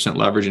 50%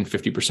 leverage and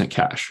 50%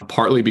 cash,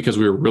 partly because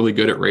we were really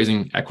good at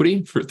raising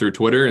equity through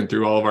Twitter and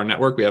through all of our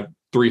network. We have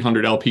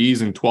 300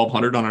 LPs and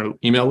 1,200 on our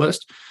email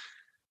list.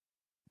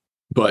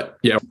 But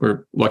yeah,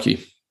 we're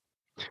lucky.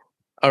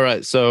 All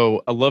right.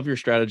 So I love your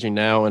strategy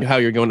now and how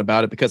you're going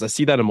about it, because I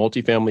see that in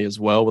multifamily as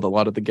well with a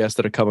lot of the guests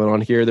that are coming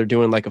on here. They're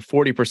doing like a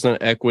 40%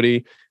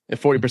 equity and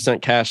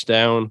 40% cash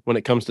down when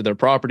it comes to their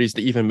properties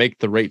to even make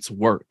the rates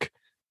work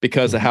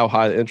because of how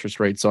high the interest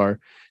rates are.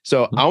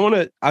 So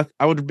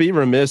I would be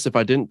remiss if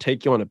I didn't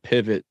take you on a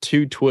pivot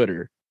to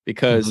Twitter,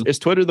 because is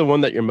Twitter the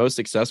one that you're most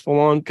successful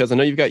on? Because I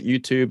know you've got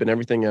YouTube and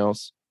everything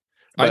else.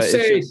 I'd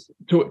say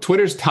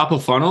Twitter's top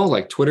of funnel.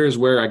 Like Twitter is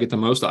where I get the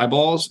most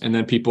eyeballs, and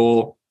then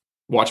people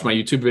watch my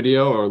YouTube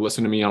video or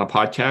listen to me on a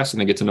podcast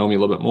and they get to know me a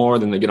little bit more.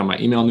 Then they get on my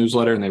email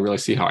newsletter and they really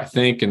see how I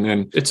think. And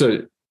then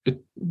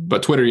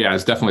but Twitter,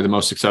 is definitely the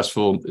most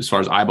successful as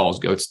far as eyeballs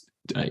go. It's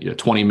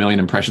 20 million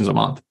impressions a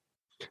month.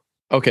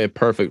 Okay,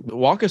 perfect.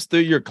 Walk us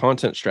through your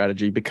content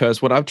strategy,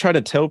 because what I've tried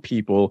to tell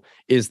people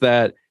is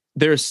that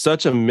there's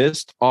such a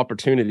missed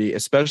opportunity,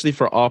 especially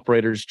for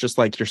operators just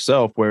like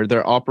yourself, where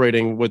they're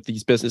operating with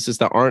these businesses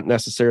that aren't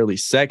necessarily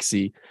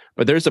sexy,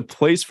 but there's a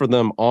place for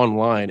them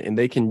online and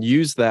they can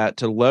use that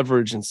to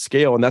leverage and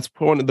scale. And that's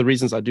one of the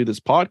reasons I do this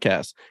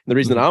podcast. And the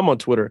reason that I'm on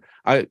Twitter,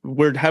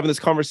 we're having this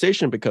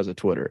conversation because of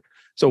Twitter.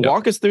 So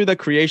walk us through the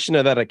creation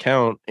of that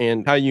account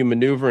and how you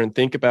maneuver and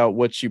think about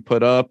what you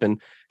put up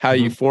and how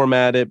you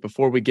format it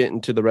before we get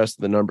into the rest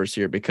of the numbers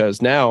here,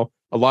 because now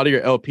a lot of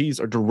your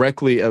LPs are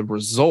directly a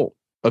result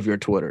of your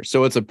Twitter.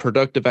 So it's a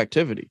productive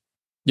activity.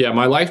 Yeah,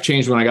 my life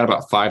changed when I got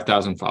about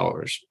 5,000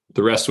 followers.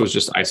 The rest was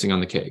just icing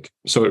on the cake.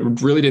 So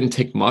it really didn't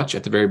take much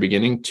at the very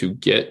beginning to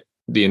get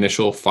the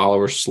initial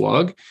follower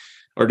slug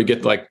or to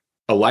get like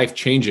a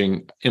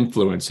life-changing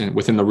influence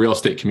within the real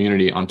estate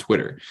community on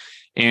Twitter.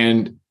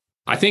 And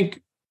I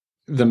think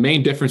the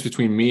main difference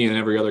between me and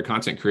every other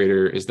content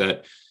creator is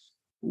that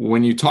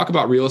when you talk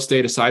about real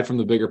estate, aside from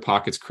the bigger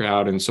pockets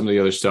crowd and some of the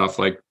other stuff,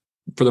 like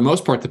for the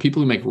most part, the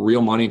people who make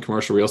real money in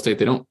commercial real estate,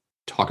 they don't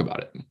talk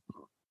about it.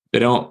 They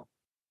don't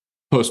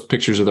post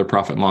pictures of their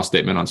profit and loss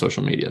statement on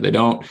social media. They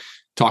don't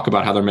talk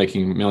about how they're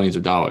making millions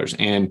of dollars.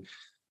 And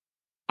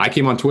I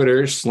came on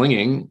Twitter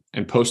slinging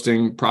and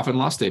posting profit and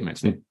loss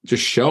statements and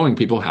just showing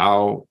people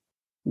how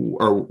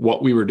or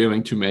what we were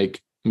doing to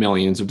make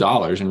millions of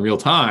dollars in real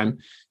time.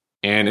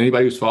 And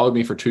anybody who's followed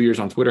me for 2 years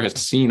on Twitter has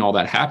seen all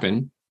that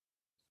happen.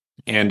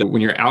 And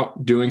when you're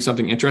out doing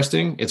something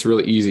interesting, it's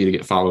really easy to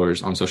get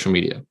followers on social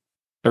media.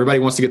 Everybody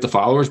wants to get the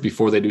followers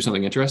before they do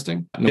something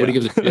interesting. Nobody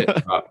gives a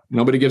shit.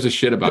 Nobody gives a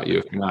shit about you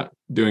if you're not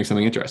doing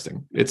something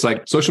interesting. It's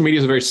like social media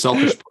is a very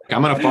selfish.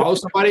 I'm going to follow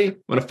somebody.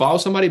 I'm going to follow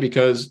somebody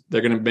because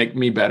they're going to make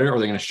me better, or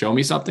they're going to show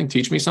me something,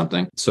 teach me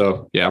something.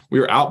 So yeah, we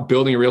were out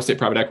building a real estate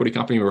private equity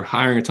company. We were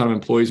hiring a ton of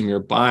employees, and we were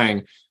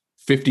buying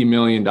 $50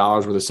 million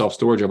worth of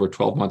self-storage over a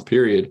 12-month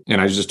period. And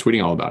I was just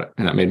tweeting all about it.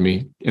 And that made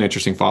me an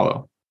interesting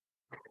follow.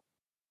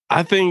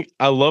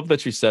 I love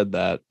that you said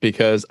that,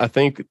 because I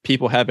think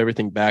people have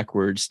everything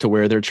backwards to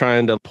where they're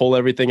trying to pull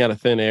everything out of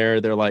thin air.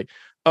 They're like,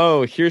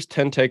 oh, here's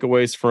 10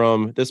 takeaways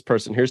from this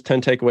person. Here's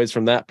 10 takeaways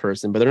from that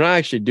person, but they're not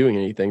actually doing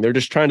anything. They're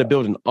just trying to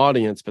build an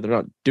audience, but they're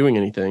not doing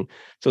anything.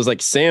 So it's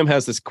like Sam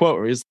has this quote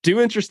where he's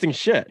do interesting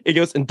shit. He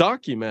goes and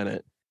document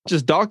it.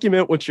 Just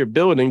document what you're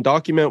building,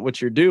 document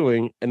what you're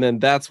doing, and then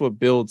that's what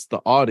builds the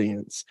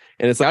audience.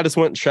 And it's like, I just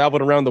went and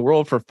traveled around the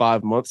world for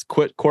 5 months,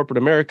 quit corporate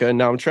America, and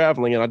now I'm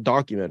traveling and I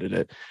documented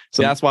it.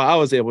 So that's why I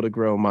was able to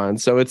grow mine.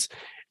 So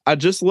I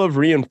just love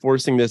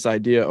reinforcing this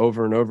idea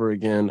over and over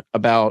again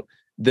about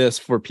this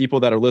for people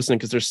that are listening,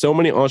 because there's so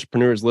many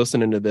entrepreneurs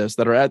listening to this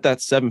that are at that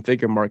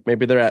 7-figure mark.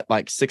 Maybe they're at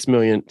like $6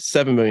 million,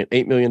 $7 million,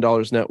 $8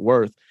 million net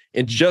worth.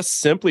 And just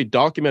simply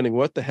documenting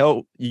what the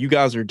hell you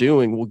guys are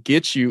doing will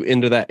get you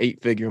into that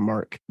 8-figure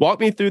mark. Walk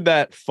me through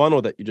that funnel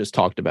that you just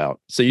talked about.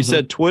 So you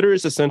said Twitter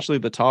is essentially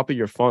the top of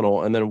your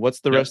funnel. And then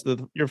what's the rest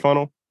of your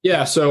funnel?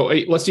 Yeah. So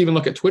let's even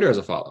look at Twitter as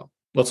a follow.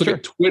 Let's look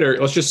at Twitter.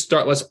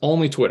 Let's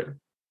only Twitter.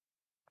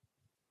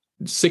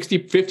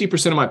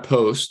 50% of my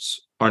posts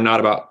are not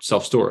about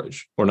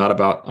self-storage or not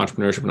about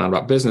entrepreneurship or not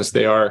about business.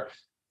 They are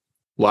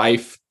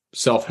life,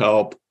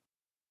 self-help,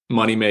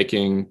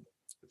 money-making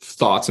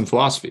thoughts and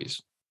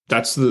philosophies.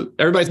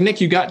 Everybody's,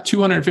 Nick, you got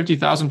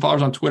 250,000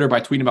 followers on Twitter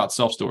by tweeting about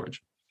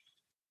self-storage.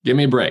 Give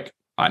me a break.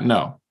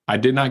 No, I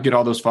did not get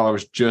all those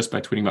followers just by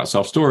tweeting about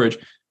self-storage.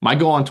 My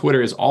goal on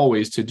Twitter is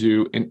always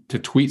to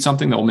tweet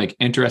something that will make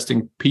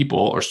interesting people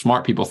or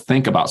smart people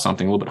think about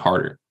something a little bit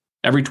harder.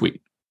 Every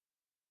tweet.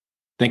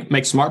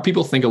 Make smart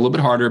people think a little bit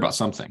harder about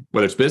something,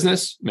 whether it's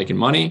business, making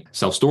money,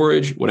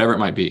 self-storage, whatever it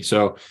might be.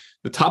 So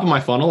the top of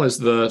my funnel is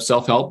the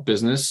self-help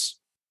business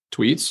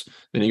tweets.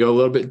 Then you go a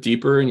little bit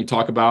deeper and you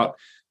talk about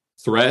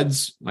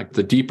threads, like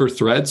the deeper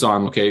threads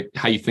on, okay,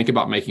 how you think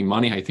about making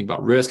money, how you think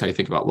about risk, how you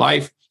think about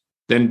life.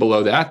 Then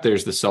below that,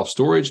 there's the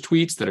self-storage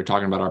tweets that are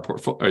talking about our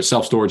portfolio,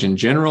 self-storage in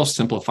general,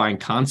 simplifying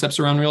concepts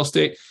around real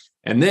estate.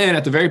 And then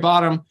at the very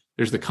bottom,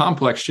 there's the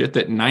complex shit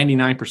that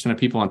 99% of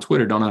people on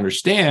Twitter don't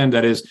understand.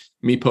 That is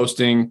me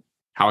posting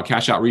how a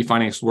cash out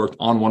refinance worked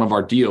on one of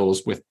our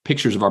deals with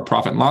pictures of our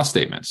profit and loss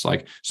statements.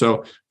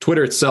 So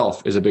Twitter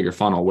itself is a bigger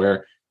funnel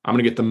where I'm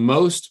going to get the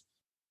most.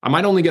 I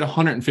might only get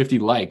 150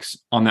 likes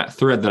on that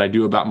thread that I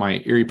do about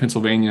my Erie,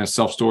 Pennsylvania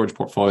self-storage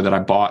portfolio that I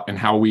bought and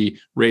how we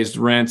raised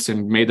rents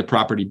and made the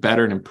property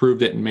better and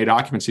improved it and made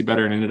occupancy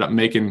better and ended up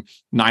making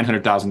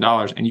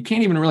 $900,000. And you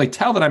can't even really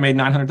tell that I made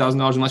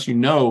 $900,000 unless you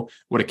know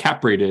what a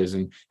cap rate is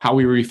and how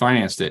we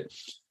refinanced it.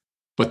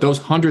 But those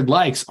 100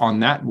 likes on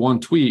that one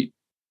tweet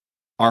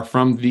are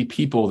from the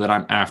people that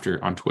I'm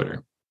after on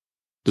Twitter.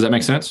 Does that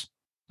make sense?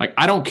 Like,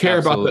 I don't care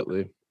about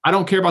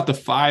the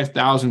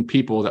 5,000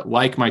 people that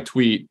like my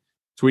tweet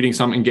tweeting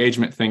some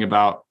engagement thing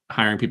about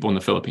hiring people in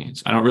the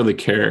Philippines. I don't really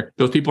care.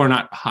 Those people are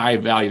not high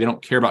value. They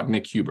don't care about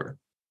Nick Huber.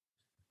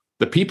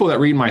 The people that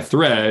read my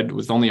thread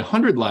with only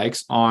 100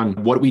 likes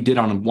on what we did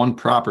on one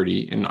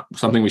property and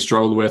something we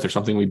struggled with or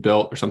something we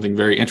built or something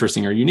very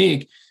interesting or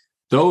unique,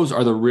 those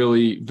are the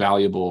really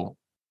valuable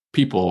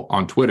people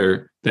on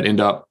Twitter that end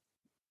up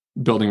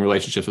building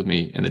relationships with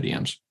me in the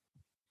DMs.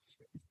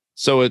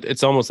 So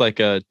it's almost like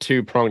a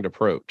two-pronged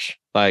approach.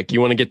 Like,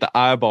 you want to get the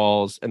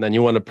eyeballs, and then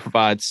you want to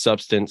provide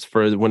substance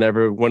for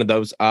whenever one of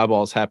those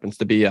eyeballs happens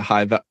to be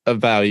a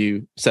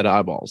value set of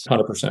eyeballs.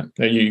 100%.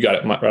 You got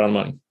it right on the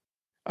money.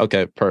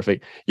 Okay,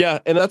 perfect. Yeah,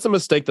 and that's a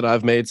mistake that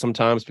I've made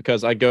sometimes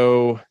because I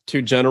go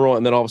too general,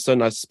 and then all of a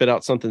sudden I spit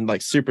out something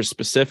like super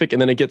specific,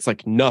 and then it gets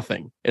like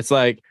nothing. It's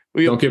like,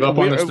 don't give up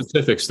on the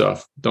specific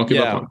stuff. Don't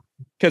give up on it.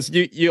 Because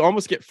you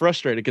almost get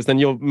frustrated because then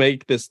you'll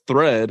make this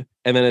thread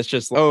and then it's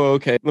just, oh,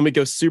 okay, let me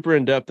go super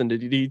in depth into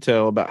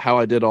detail about how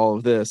I did all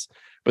of this.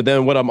 But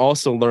then what I'm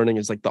also learning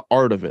is like the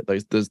art of it.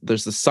 There's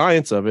the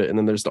science of it, and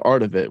then there's the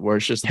art of it, where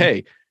it's just,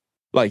 hey,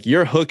 like,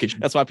 you're hookish.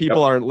 That's why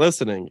people aren't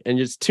listening. And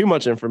it's too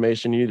much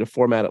information. You need to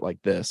format it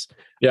like this.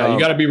 Yeah, you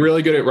got to be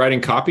really good at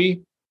writing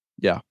copy.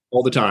 Yeah.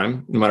 All the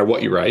time, no matter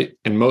what you write.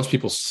 And most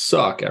people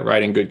suck at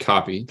writing good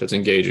copy that's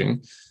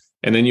engaging.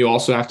 And then you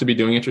also have to be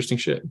doing interesting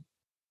shit.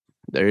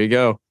 There you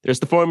go. There's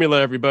the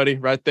formula, everybody,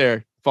 right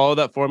there. Follow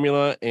that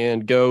formula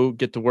and go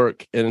get to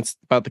work. And it's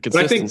about the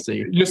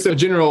consistency. I think just a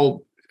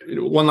general,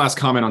 one last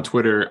comment on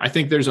Twitter. I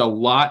think there's a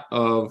lot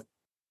of,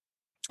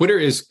 Twitter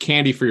is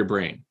candy for your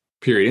brain,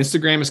 period.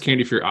 Instagram is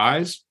candy for your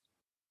eyes.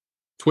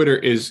 Twitter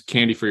is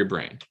candy for your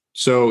brain.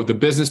 So the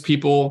business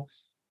people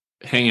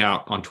hang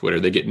out on Twitter.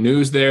 They get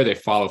news there. They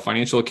follow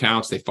financial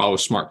accounts. They follow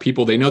smart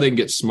people. They know they can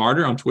get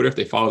smarter on Twitter if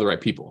they follow the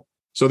right people.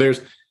 So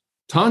there's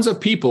tons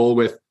of people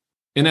with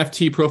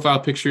NFT profile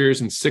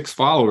pictures and 6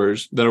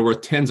 followers that are worth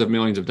tens of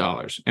millions of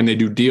dollars. And they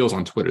do deals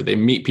on Twitter. They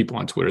meet people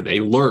on Twitter. They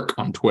lurk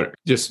on Twitter.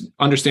 Just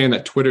understand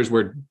that Twitter is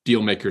where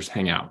deal makers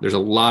hang out. There's a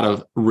lot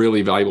of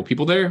really valuable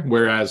people there.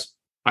 Whereas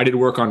I did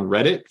work on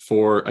Reddit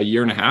for a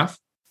year and a half,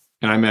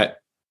 and I met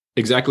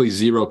exactly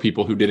 0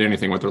 people who did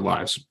anything with their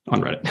lives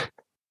on Reddit.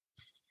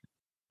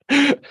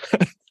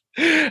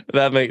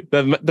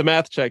 The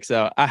math checks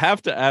out. I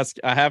have to ask.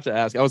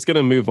 I was going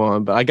to move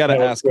on, but I got to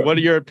ask, what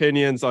are your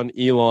opinions on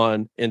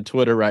Elon in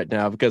Twitter right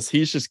now? Because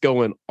he's just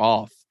going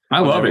off. I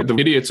love it. The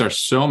idiots are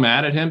so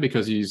mad at him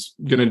because he's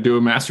going to do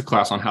a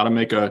masterclass on how to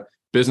make a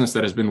business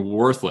that has been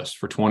worthless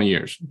for 20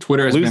 years.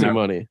 Twitter has losing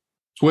money.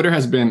 Twitter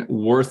has been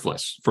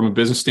worthless from a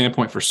business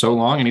standpoint for so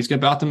long, and he's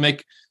about to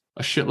make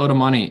a shitload of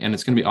money, and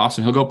it's going to be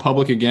awesome. He'll go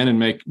public again and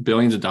make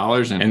billions of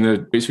dollars. And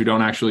the guys who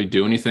don't actually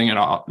do anything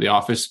at the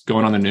office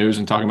going on the news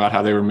and talking about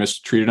how they were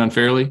mistreated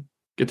unfairly,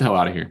 get the hell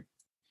out of here.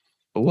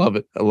 I love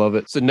it. I love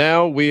it. So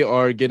now we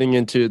are getting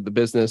into the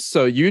business.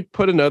 So you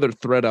put another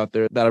thread out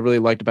there that I really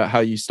liked about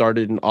how you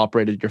started and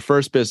operated your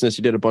first business.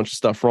 You did a bunch of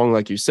stuff wrong.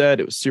 Like you said,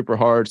 it was super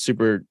hard,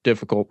 super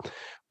difficult.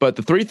 But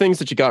the 3 things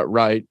that you got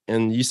right,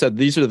 and you said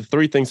these are the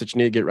 3 things that you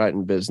need to get right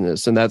in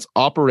business. And that's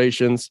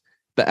operations,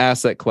 the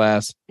asset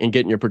class, and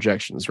getting your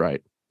projections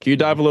right. Can you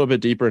dive a little bit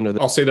deeper into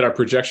that? I'll say that our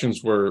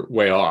projections were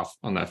way off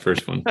on that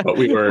first one, but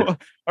we were. All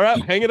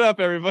right, hang it up,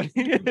 everybody.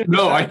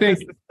 No, I think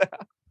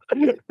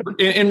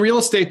in real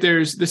estate,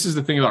 this is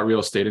the thing about real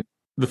estate.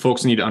 The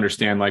folks need to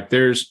understand, like,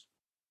 there's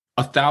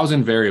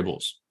 1,000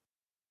 variables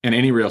in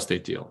any real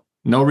estate deal.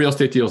 No real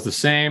estate deal is the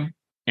same.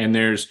 And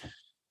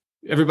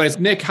everybody's,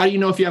 Nick, how do you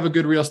know if you have a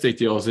good real estate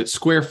deal? Is it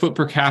square foot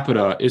per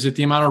capita? Is it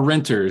the amount of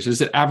renters?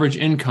 Is it average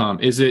income?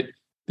 Is it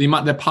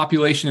the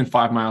population in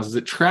 5 miles? Is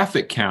it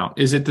traffic count?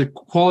 Is it the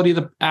quality of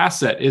the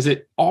asset? Is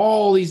it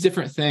all these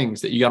different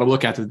things that you got to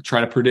look at to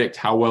try to predict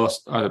how well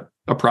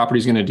a property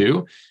is going to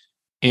do?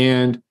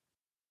 And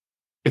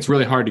it's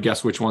really hard to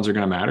guess which ones are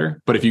going to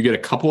matter. But if you get a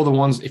couple of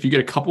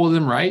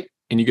them right,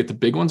 and you get the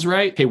big ones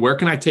right, hey, where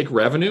can I take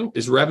revenue?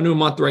 Is revenue a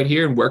month right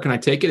here? And where can I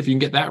take it? If you can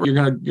get that, you're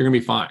gonna be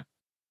fine.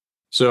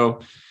 So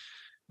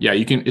yeah,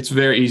 it's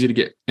very easy to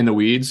get in the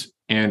weeds.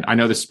 And I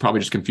know this is probably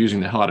just confusing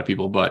the hell out of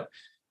people, but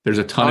there's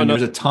a ton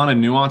of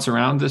nuance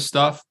around this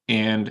stuff.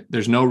 And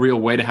there's no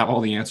real way to have all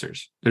the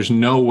answers. There's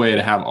no way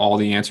to have all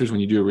the answers when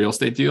you do a real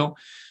estate deal.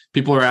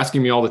 People are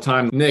asking me all the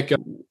time, Nick,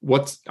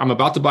 I'm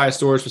about to buy a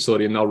storage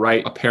facility, and they'll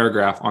write a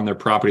paragraph on their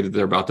property that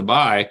they're about to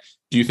buy.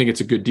 Do you think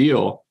it's a good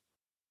deal?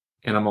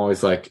 And I'm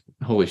always like,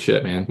 holy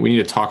shit, man, we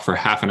need to talk for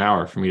half an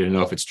hour for me to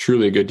know if it's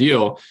truly a good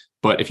deal.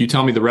 But if you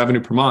tell me the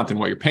revenue per month and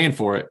what you're paying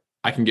for it,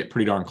 I can get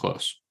pretty darn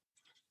close.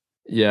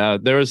 Yeah,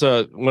 there's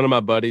one of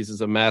my buddies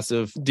is a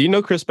massive. Do you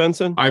know Chris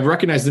Benson? I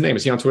recognize the name.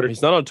 Is he on Twitter?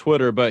 He's not on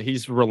Twitter, but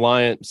he's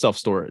Reliant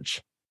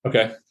Self-Storage.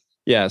 Okay.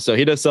 Yeah, so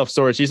he does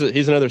self-storage.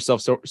 He's another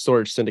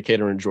self-storage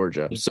syndicator in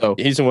Georgia. So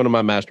he's in one of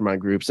my mastermind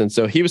groups. And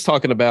so he was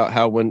talking about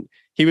how when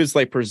he was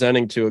like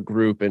presenting to a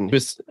group and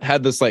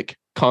had this like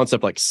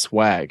concept like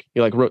swag.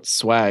 He like wrote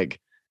swag.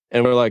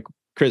 And we're like,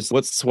 Chris,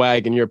 what's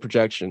swag in your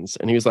projections?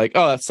 And he was like,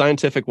 oh, that's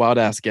scientific wild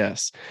ass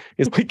guess.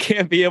 He's we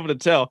can't be able to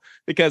tell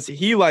because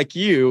he, like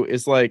you,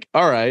 is like,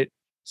 all right,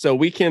 so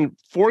we can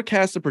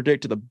forecast and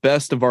predict to the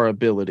best of our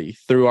ability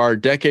through our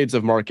decades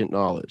of market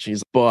knowledge.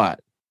 But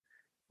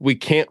we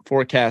can't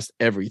forecast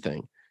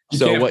everything. You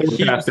can't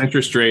forecast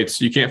interest rates.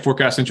 You can't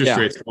forecast interest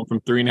rates going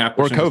from 3.5%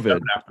 or COVID.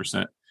 to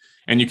 7.5%.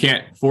 And you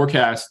can't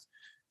forecast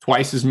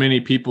twice as many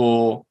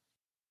people,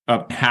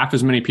 half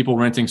as many people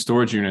renting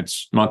storage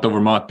units month over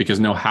month because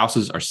no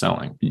houses are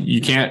selling. You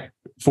can't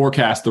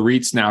forecast the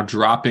REITs now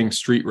dropping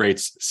street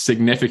rates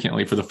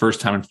significantly for the first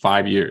time in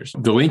 5 years.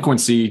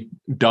 Delinquency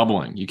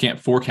doubling. You can't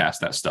forecast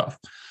that stuff.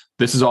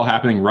 This is all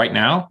happening right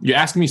now. You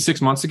asked me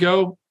 6 months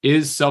ago,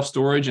 is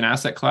self-storage an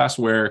asset class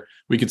where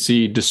we could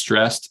see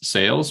distressed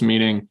sales,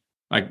 meaning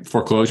like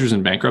foreclosures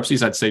and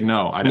bankruptcies? I'd say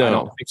no. I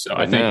don't think so.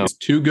 I think it's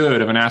too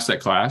good of an asset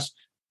class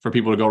for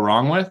people to go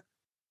wrong with.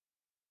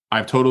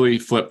 I've totally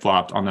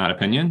flip-flopped on that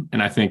opinion.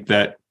 And I think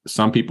that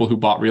some people who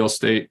bought real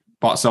estate,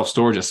 bought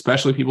self-storage,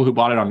 especially people who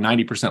bought it on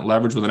 90%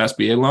 leverage with an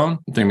SBA loan,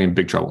 I think they're in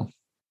big trouble.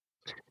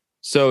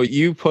 So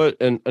you put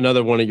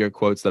another one of your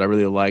quotes that I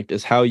really liked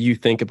is how you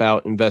think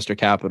about investor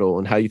capital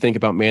and how you think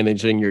about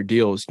managing your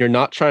deals. You're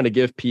not trying to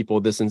give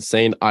people this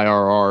insane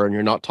IRR, and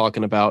you're not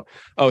talking about,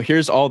 oh,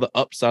 here's all the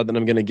upside that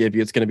I'm going to give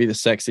you. It's going to be the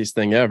sexiest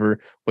thing ever.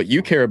 What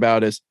you care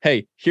about is,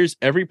 hey, here's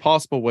every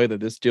possible way that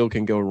this deal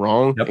can go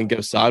wrong and go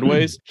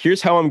sideways.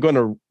 Here's how I'm going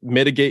to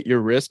mitigate your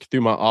risk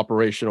through my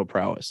operational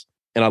prowess.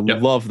 And I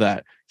love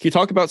that. Can you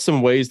talk about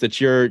some ways that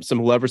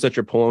some levers that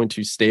you're pulling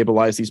to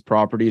stabilize these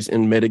properties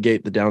and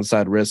mitigate the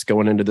downside risk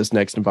going into this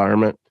next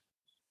environment?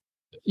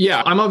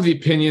 Yeah, I'm of the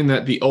opinion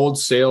that the old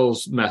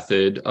sales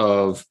method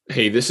of,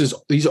 hey,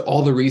 these are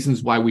all the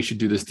reasons why we should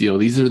do this deal.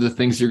 These are the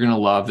things you're going to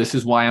love. This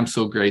is why I'm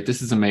so great.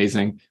 This is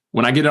amazing.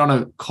 When I get on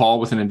a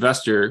call with an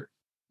investor,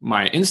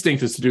 my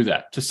instinct is to do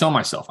that, to sell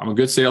myself. I'm a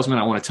good salesman.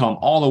 I want to tell them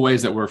all the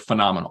ways that we're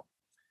phenomenal.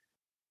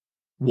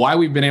 Why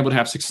we've been able to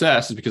have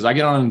success is because I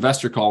get on an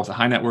investor call with a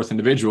high net worth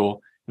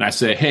individual and I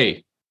say,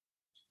 hey,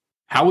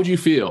 how would you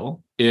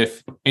feel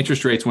if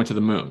interest rates went to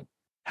the moon?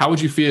 How would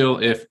you feel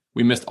if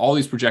we missed all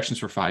these projections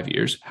for 5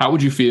 years? How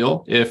would you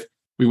feel if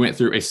we went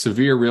through a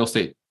severe real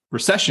estate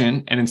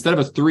recession and instead of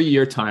a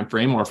 3-year time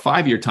frame or a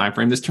 5-year time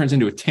frame, this turns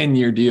into a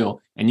 10-year deal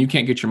and you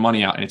can't get your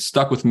money out and it's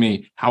stuck with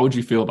me? How would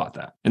you feel about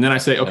that? And then I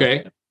say,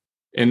 okay.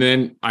 And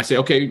then I say,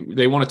 okay,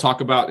 they want to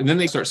talk about, and then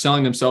they start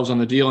selling themselves on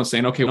the deal and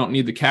saying, okay, we don't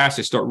need the cash.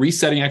 They start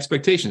resetting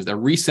expectations. They're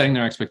resetting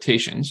their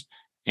expectations.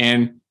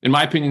 And in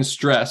my opinion,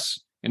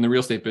 stress in the real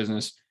estate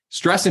business,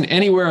 stress in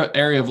any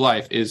area of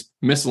life is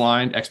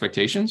misaligned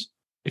expectations.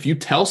 If you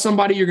tell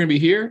somebody you're going to be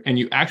here and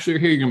you actually are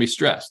here, you're going to be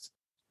stressed.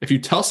 If you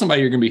tell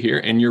somebody you're going to be here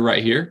and you're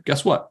right here,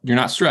 guess what? You're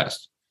not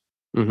stressed.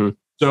 Mm-hmm.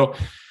 So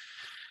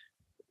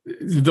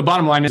the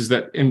bottom line is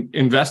that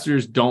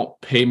investors don't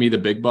pay me the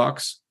big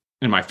bucks.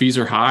 And my fees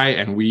are high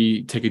and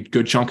we take a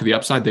good chunk of the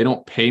upside. They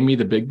don't pay me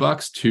the big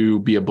bucks to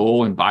be a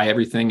bull and buy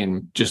everything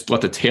and just let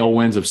the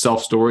tailwinds of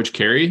self-storage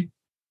carry.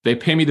 They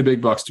pay me the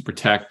big bucks to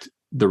protect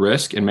the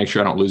risk and make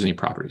sure I don't lose any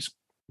properties.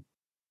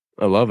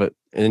 I love it.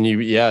 And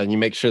you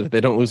make sure that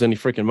they don't lose any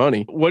freaking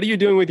money. What are you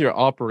doing with your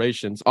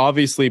operations?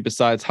 Obviously,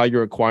 besides how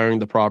you're acquiring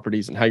the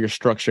properties and how you're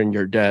structuring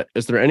your debt,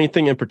 is there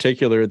anything in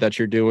particular that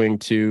you're doing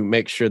to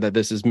make sure that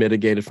this is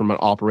mitigated from an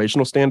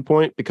operational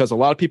standpoint? Because a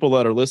lot of people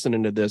that are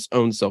listening to this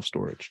own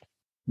self-storage.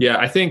 Yeah,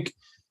 I think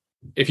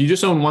if you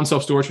just own one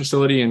self-storage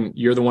facility and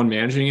you're the one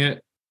managing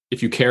it,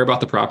 if you care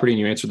about the property and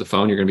you answer the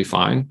phone, you're going to be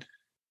fine.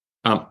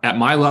 At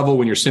my level,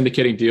 when you're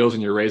syndicating deals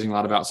and you're raising a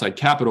lot of outside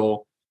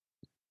capital,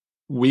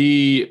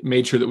 we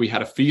made sure that we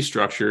had a fee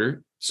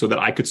structure so that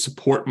I could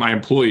support my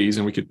employees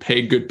and we could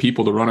pay good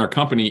people to run our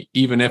company,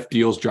 even if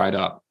deals dried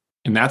up.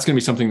 And that's going to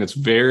be something that's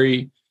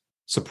very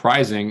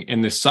surprising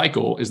in this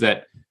cycle is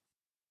that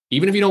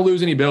even if you don't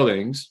lose any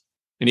buildings,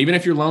 and even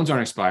if your loans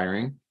aren't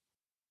expiring,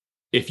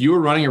 if you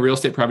were running a real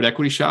estate private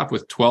equity shop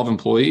with 12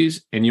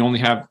 employees and you only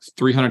have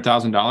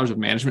 $300,000 of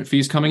management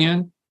fees coming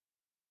in,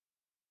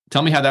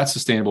 tell me how that's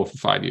sustainable for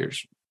 5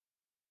 years.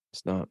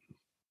 It's not.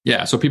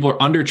 Yeah. So people are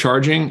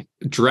undercharging,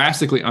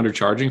 drastically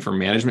undercharging for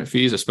management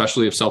fees,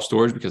 especially of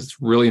self-storage, because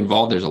it's really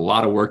involved. There's a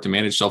lot of work to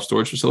manage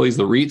self-storage facilities.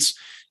 The REITs,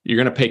 you're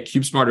going to pay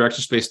CubeSmart or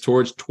Extra Space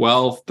towards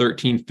 12,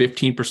 13,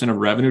 15% of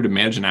revenue to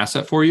manage an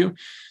asset for you.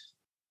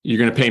 You're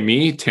going to pay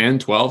me 10,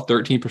 12,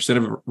 13%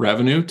 of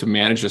revenue to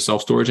manage a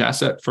self-storage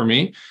asset for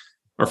me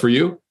or for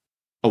you.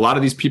 A lot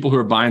of these people who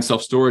are buying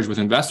self-storage with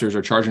investors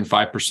are charging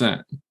 5%.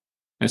 And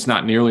it's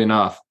not nearly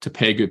enough to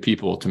pay good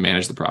people to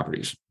manage the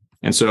properties.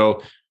 And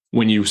so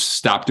when you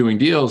stop doing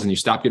deals and you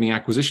stop getting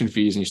acquisition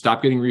fees and you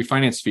stop getting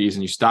refinance fees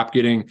and you stop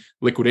getting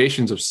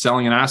liquidations of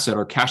selling an asset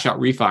or cash out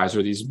refis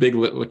or these big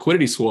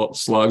liquidity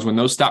slugs, when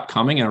those stop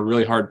coming in a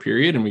really hard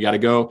period and we got to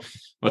go,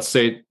 let's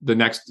say the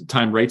next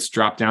time rates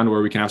drop down to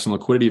where we can have some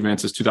liquidity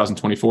events is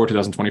 2024,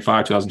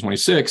 2025,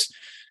 2026,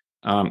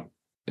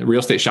 real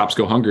estate shops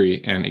go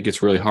hungry and it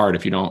gets really hard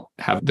if you don't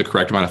have the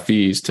correct amount of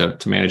fees to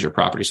manage your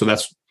property. So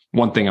that's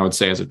one thing I would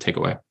say as a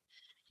takeaway.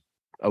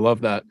 I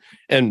love that.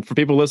 And for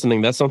people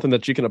listening, that's something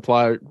that you can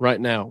apply right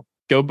now.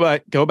 Go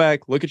back,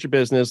 look at your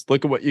business,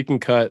 look at what you can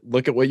cut,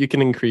 look at what you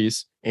can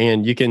increase,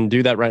 and you can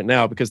do that right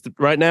now because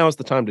right now is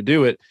the time to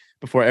do it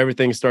before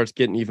everything starts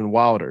getting even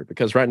wilder.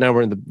 Because right now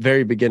we're in the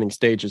very beginning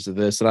stages of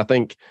this. And I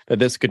think that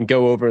this can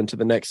go over into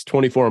the next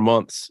 24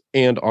 months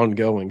and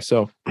ongoing.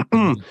 So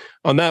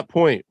on that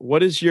point,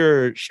 what is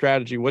your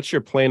strategy? What's your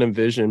plan and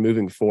vision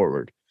moving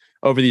forward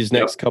over these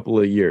next couple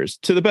of years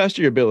to the best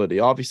of your ability?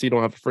 Obviously, you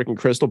don't have a freaking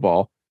crystal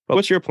ball. But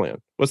what's your plan?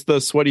 What's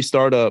the sweaty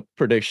startup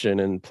prediction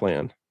and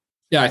plan?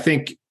 Yeah, I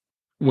think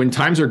when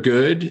times are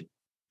good,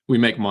 we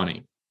make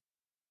money.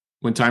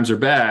 When times are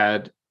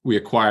bad, we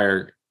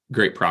acquire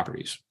great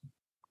properties.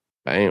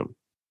 Bam.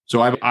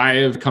 So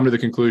I've come to the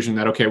conclusion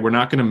that, okay, we're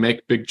not going to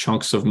make big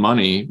chunks of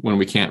money when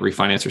we can't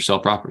refinance or sell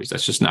properties.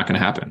 That's just not going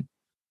to happen.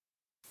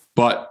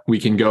 But we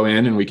can go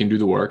in and we can do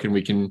the work and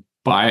we can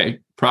buy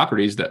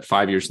properties that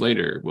 5 years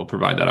later will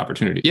provide that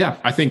opportunity. Yeah,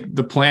 I think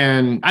the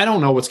plan, I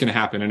don't know what's going to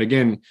happen. And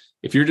again,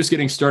 if you're just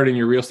getting started in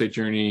your real estate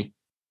journey,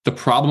 the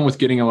problem with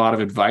getting a lot of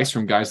advice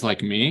from guys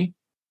like me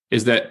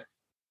is that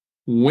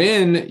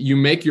when you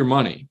make your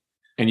money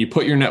and you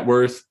put your net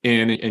worth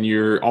in and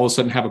you're all of a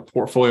sudden have a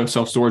portfolio of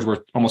self-storage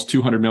worth almost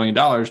 $200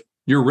 million,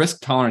 your risk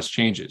tolerance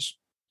changes.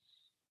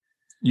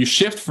 You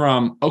shift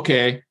from,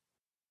 okay,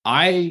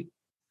 I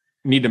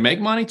need to make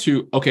money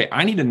to, okay,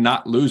 I need to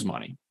not lose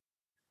money.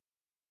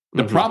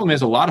 The problem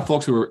is a lot of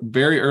folks who are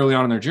very early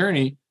on in their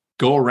journey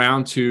go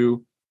around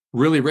to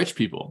really rich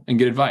people and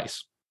get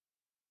advice.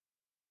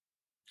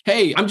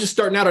 Hey, I'm just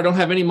starting out. I don't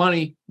have any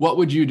money. What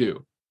would you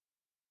do?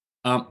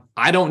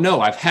 I don't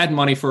know. I've had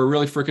money for a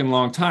really freaking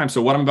long time. So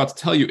what I'm about to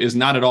tell you is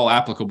not at all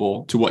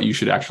applicable to what you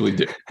should actually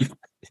do.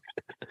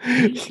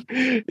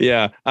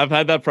 Yeah, I've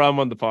had that problem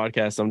on the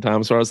podcast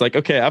sometimes where I was like,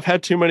 okay, I've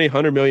had too many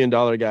 $100 million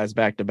guys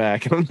back to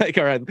back. And I'm like,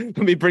 all right, let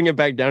me bring it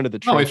back down to the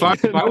truth. No, if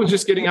I was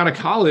just getting out of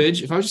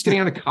college,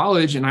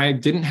 and I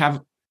didn't have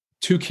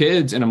 2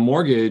 kids and a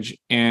mortgage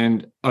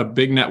and a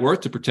big net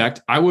worth to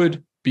protect, I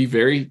would be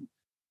very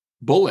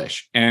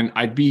bullish and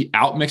I'd be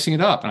out mixing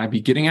it up and I'd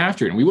be getting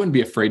after it and we wouldn't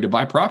be afraid to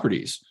buy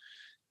properties.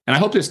 And I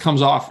hope this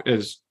comes off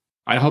as,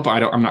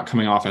 I'm not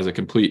coming off as a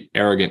complete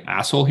arrogant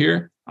asshole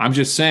here. I'm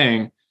just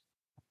saying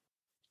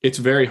it's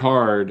very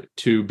hard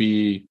to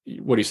be,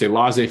 what do you say,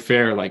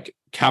 laissez-faire, like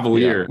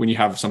cavalier when you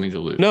have something to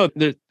lose. No,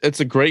 it's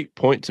a great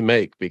point to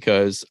make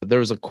because there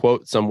was a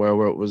quote somewhere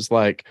where it was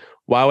like,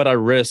 why would I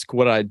risk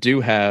what I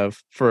do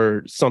have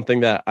for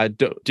something that I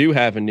do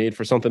have and need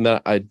for something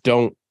that I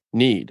don't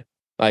need?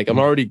 Like I'm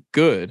already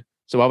good.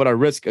 So why would I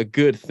risk a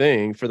good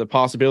thing for the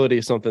possibility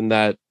of something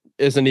that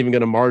isn't even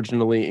going to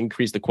marginally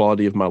increase the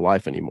quality of my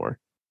life anymore?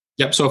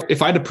 Yep. So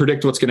if I had to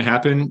predict what's going to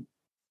happen,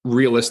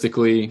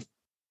 realistically,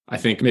 I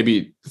think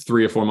maybe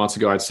 3 or 4 months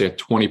ago, I'd say a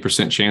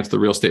 20% chance the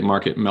real estate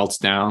market melts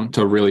down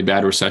to a really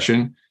bad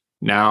recession.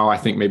 Now, I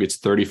think maybe it's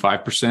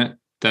 35%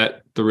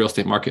 that the real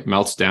estate market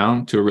melts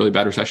down to a really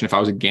bad recession. If I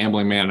was a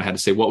gambling man, I had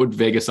to say, what would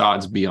Vegas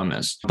odds be on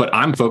this? But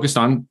I'm focused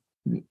on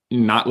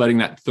not letting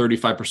that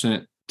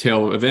 35%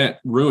 tail event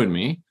ruin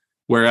me.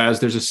 Whereas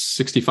there's a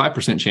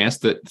 65% chance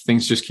that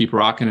things just keep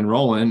rocking and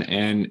rolling.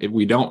 And if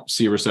we don't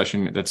see a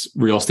recession that's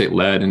real estate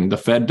led and the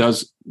Fed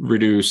does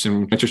reduce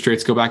and interest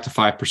rates go back to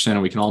 5%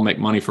 and we can all make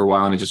money for a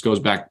while and it just goes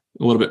back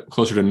a little bit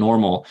closer to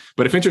normal.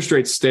 But if interest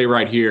rates stay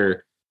right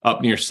here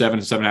up near 7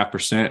 to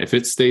 7.5%, if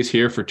it stays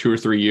here for 2 or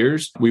 3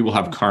 years, we will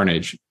have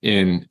carnage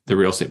in the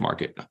real estate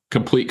market,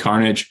 complete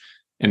carnage.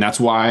 And that's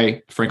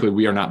why, frankly,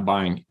 we are not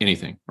buying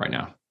anything right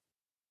now.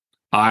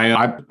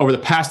 I over the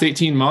past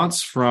 18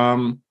 months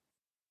from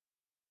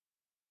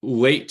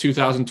late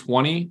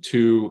 2020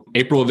 to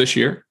April of this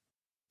year,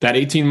 that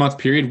 18-month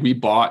period, we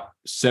bought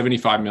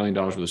 $75 million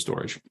worth of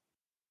storage.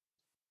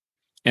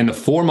 In the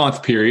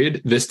 4-month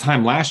period, this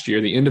time last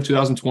year, the end of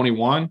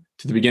 2021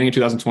 to the beginning of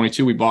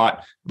 2022, we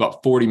bought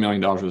about $40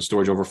 million worth of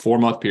storage over a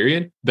 4-month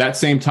period. That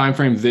same time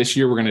frame this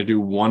year, we're going to do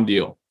one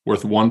deal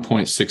worth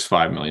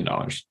 $1.65 million.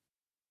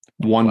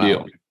 One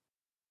deal.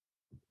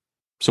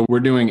 So we're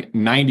doing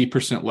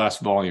 90% less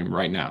volume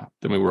right now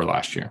than we were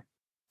last year.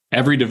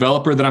 Every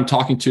developer that I'm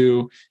talking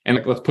to,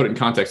 and let's put it in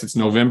context, it's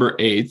November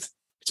 8th.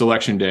 It's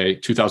election day,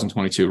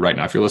 2022 right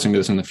now, if you're listening to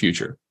this in the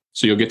future.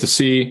 So you'll get to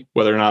see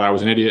whether or not I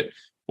was an idiot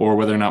or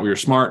whether or not we were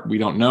smart. We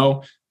don't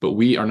know, but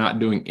we are not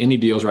doing any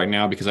deals right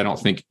now because I don't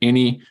think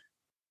any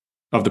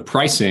of the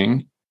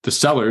pricing, the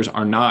sellers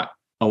are not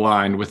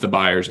aligned with the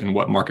buyers and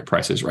what market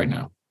price is right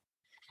now.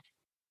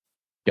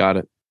 Got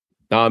it.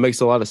 No, it makes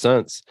a lot of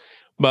sense.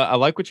 But I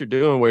like what you're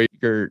doing where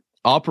you're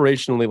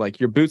operationally, like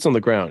your boots on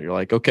the ground. You're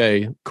like,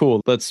 okay,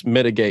 cool, let's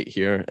mitigate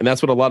here. And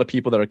that's what a lot of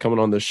people that are coming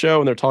on this show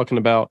and they're talking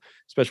about,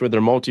 especially with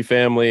their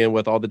multifamily and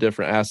with all the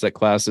different asset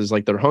classes,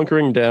 like they're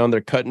hunkering down,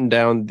 they're cutting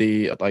down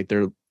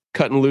they're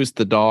cutting loose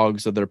the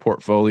dogs of their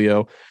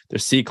portfolio, their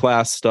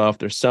C-class stuff,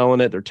 they're selling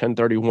it, they're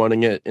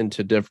 1031ing it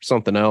into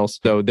something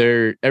else. So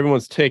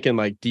everyone's taking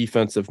like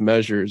defensive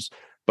measures.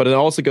 But it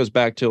also goes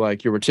back to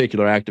like your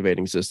reticular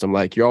activating system.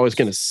 Like you're always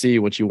going to see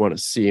what you want to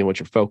see and what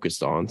you're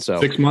focused on. So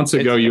 6 months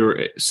ago,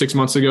 6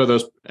 months ago,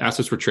 those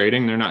assets were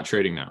trading. They're not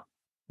trading now.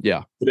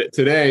 Yeah.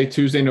 Today,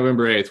 Tuesday,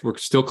 November 8th, we're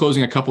still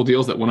closing a couple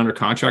deals that went under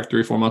contract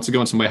 3 or 4 months ago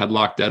and somebody had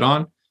locked debt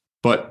on.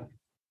 But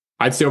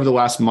I'd say over the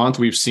last month,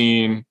 we've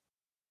seen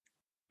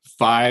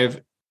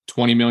 5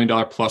 $20 million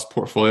plus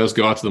portfolios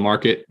go out to the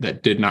market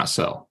that did not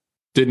sell.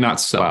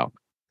 Wow.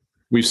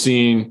 We've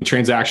seen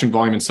transaction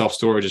volume in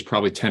self-storage is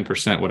probably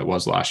 10% what it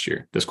was last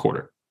year, this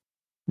quarter.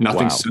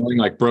 Nothing's selling.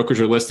 Like brokers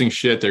are listing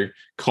shit. They're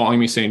calling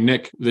me saying,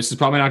 Nick, this is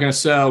probably not going to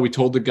sell. We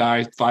told the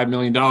guy $5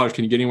 million.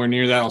 Can you get anywhere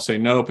near that? I'll say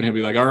nope. And he'll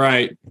be like, all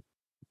right.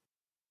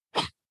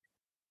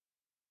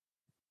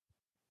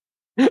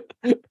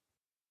 If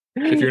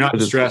you're not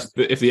distressed,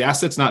 if the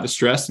asset's not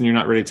distressed and you're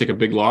not ready to take a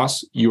big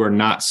loss, you are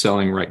not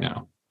selling right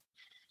now.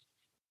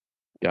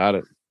 Got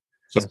it.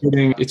 So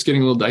it's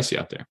getting a little dicey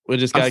out there. We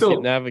just got to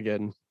keep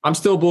navigating. I'm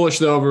still bullish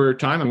though over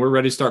time, and we're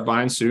ready to start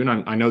buying soon.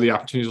 I know the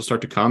opportunities will start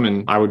to come,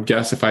 and I would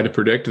guess if I had to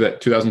predict that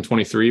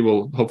 2023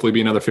 will hopefully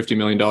be another $50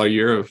 million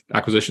year of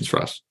acquisitions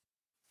for us.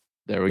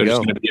 There we go.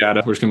 We're just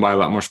going to buy a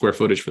lot more square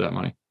footage for that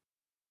money.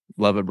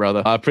 Love it,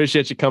 brother. I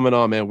appreciate you coming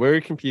on, man. Where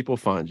can people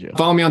find you?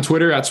 Follow me on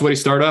Twitter at Sweaty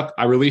Startup.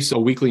 I release a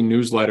weekly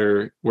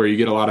newsletter where you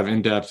get a lot of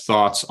in-depth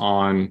thoughts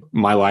on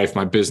my life,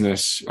 my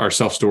business, our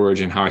self-storage,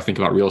 and how I think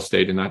about real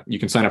estate. And that you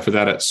can sign up for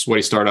that at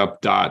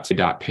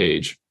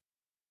sweatystartup.page.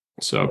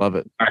 So love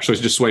it. Actually,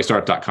 it's just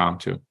sweatystartup.com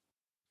too.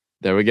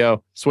 There we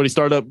go.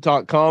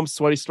 Sweatystartup.com,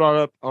 Sweaty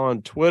Startup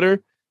on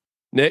Twitter.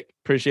 Nick,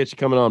 appreciate you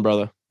coming on,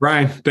 brother.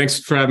 Ryan,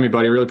 thanks for having me,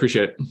 buddy. I really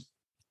appreciate it.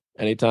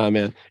 Anytime,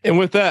 man. And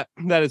with that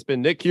has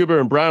been Nick Huber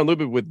and Brian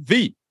Lubin with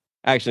the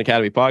Action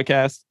Academy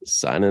Podcast,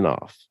 signing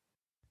off.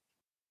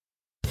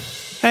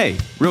 Hey,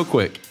 real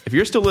quick, if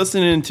you're still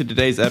listening to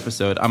today's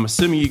episode, I'm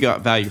assuming you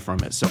got value from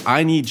it, so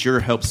I need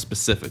your help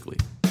specifically.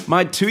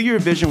 My 2-year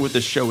vision with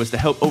this show is to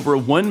help over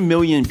 1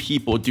 million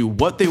people do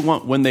what they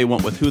want, when they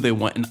want, with who they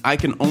want, and I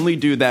can only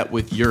do that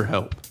with your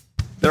help.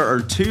 There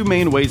are 2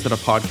 main ways that a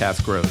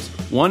podcast grows.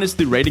 One is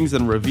through ratings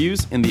and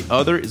reviews, and the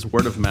other is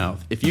word of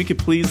mouth. If you could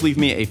please leave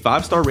me a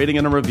 5-star rating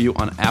and a review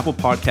on Apple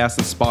Podcasts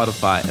and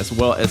Spotify, as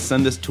well as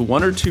send this to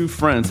 1 or 2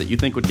 friends that you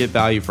think would get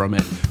value from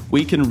it,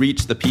 we can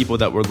reach the people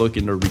that we're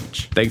looking to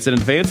reach. Thanks in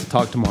advance.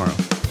 Talk tomorrow.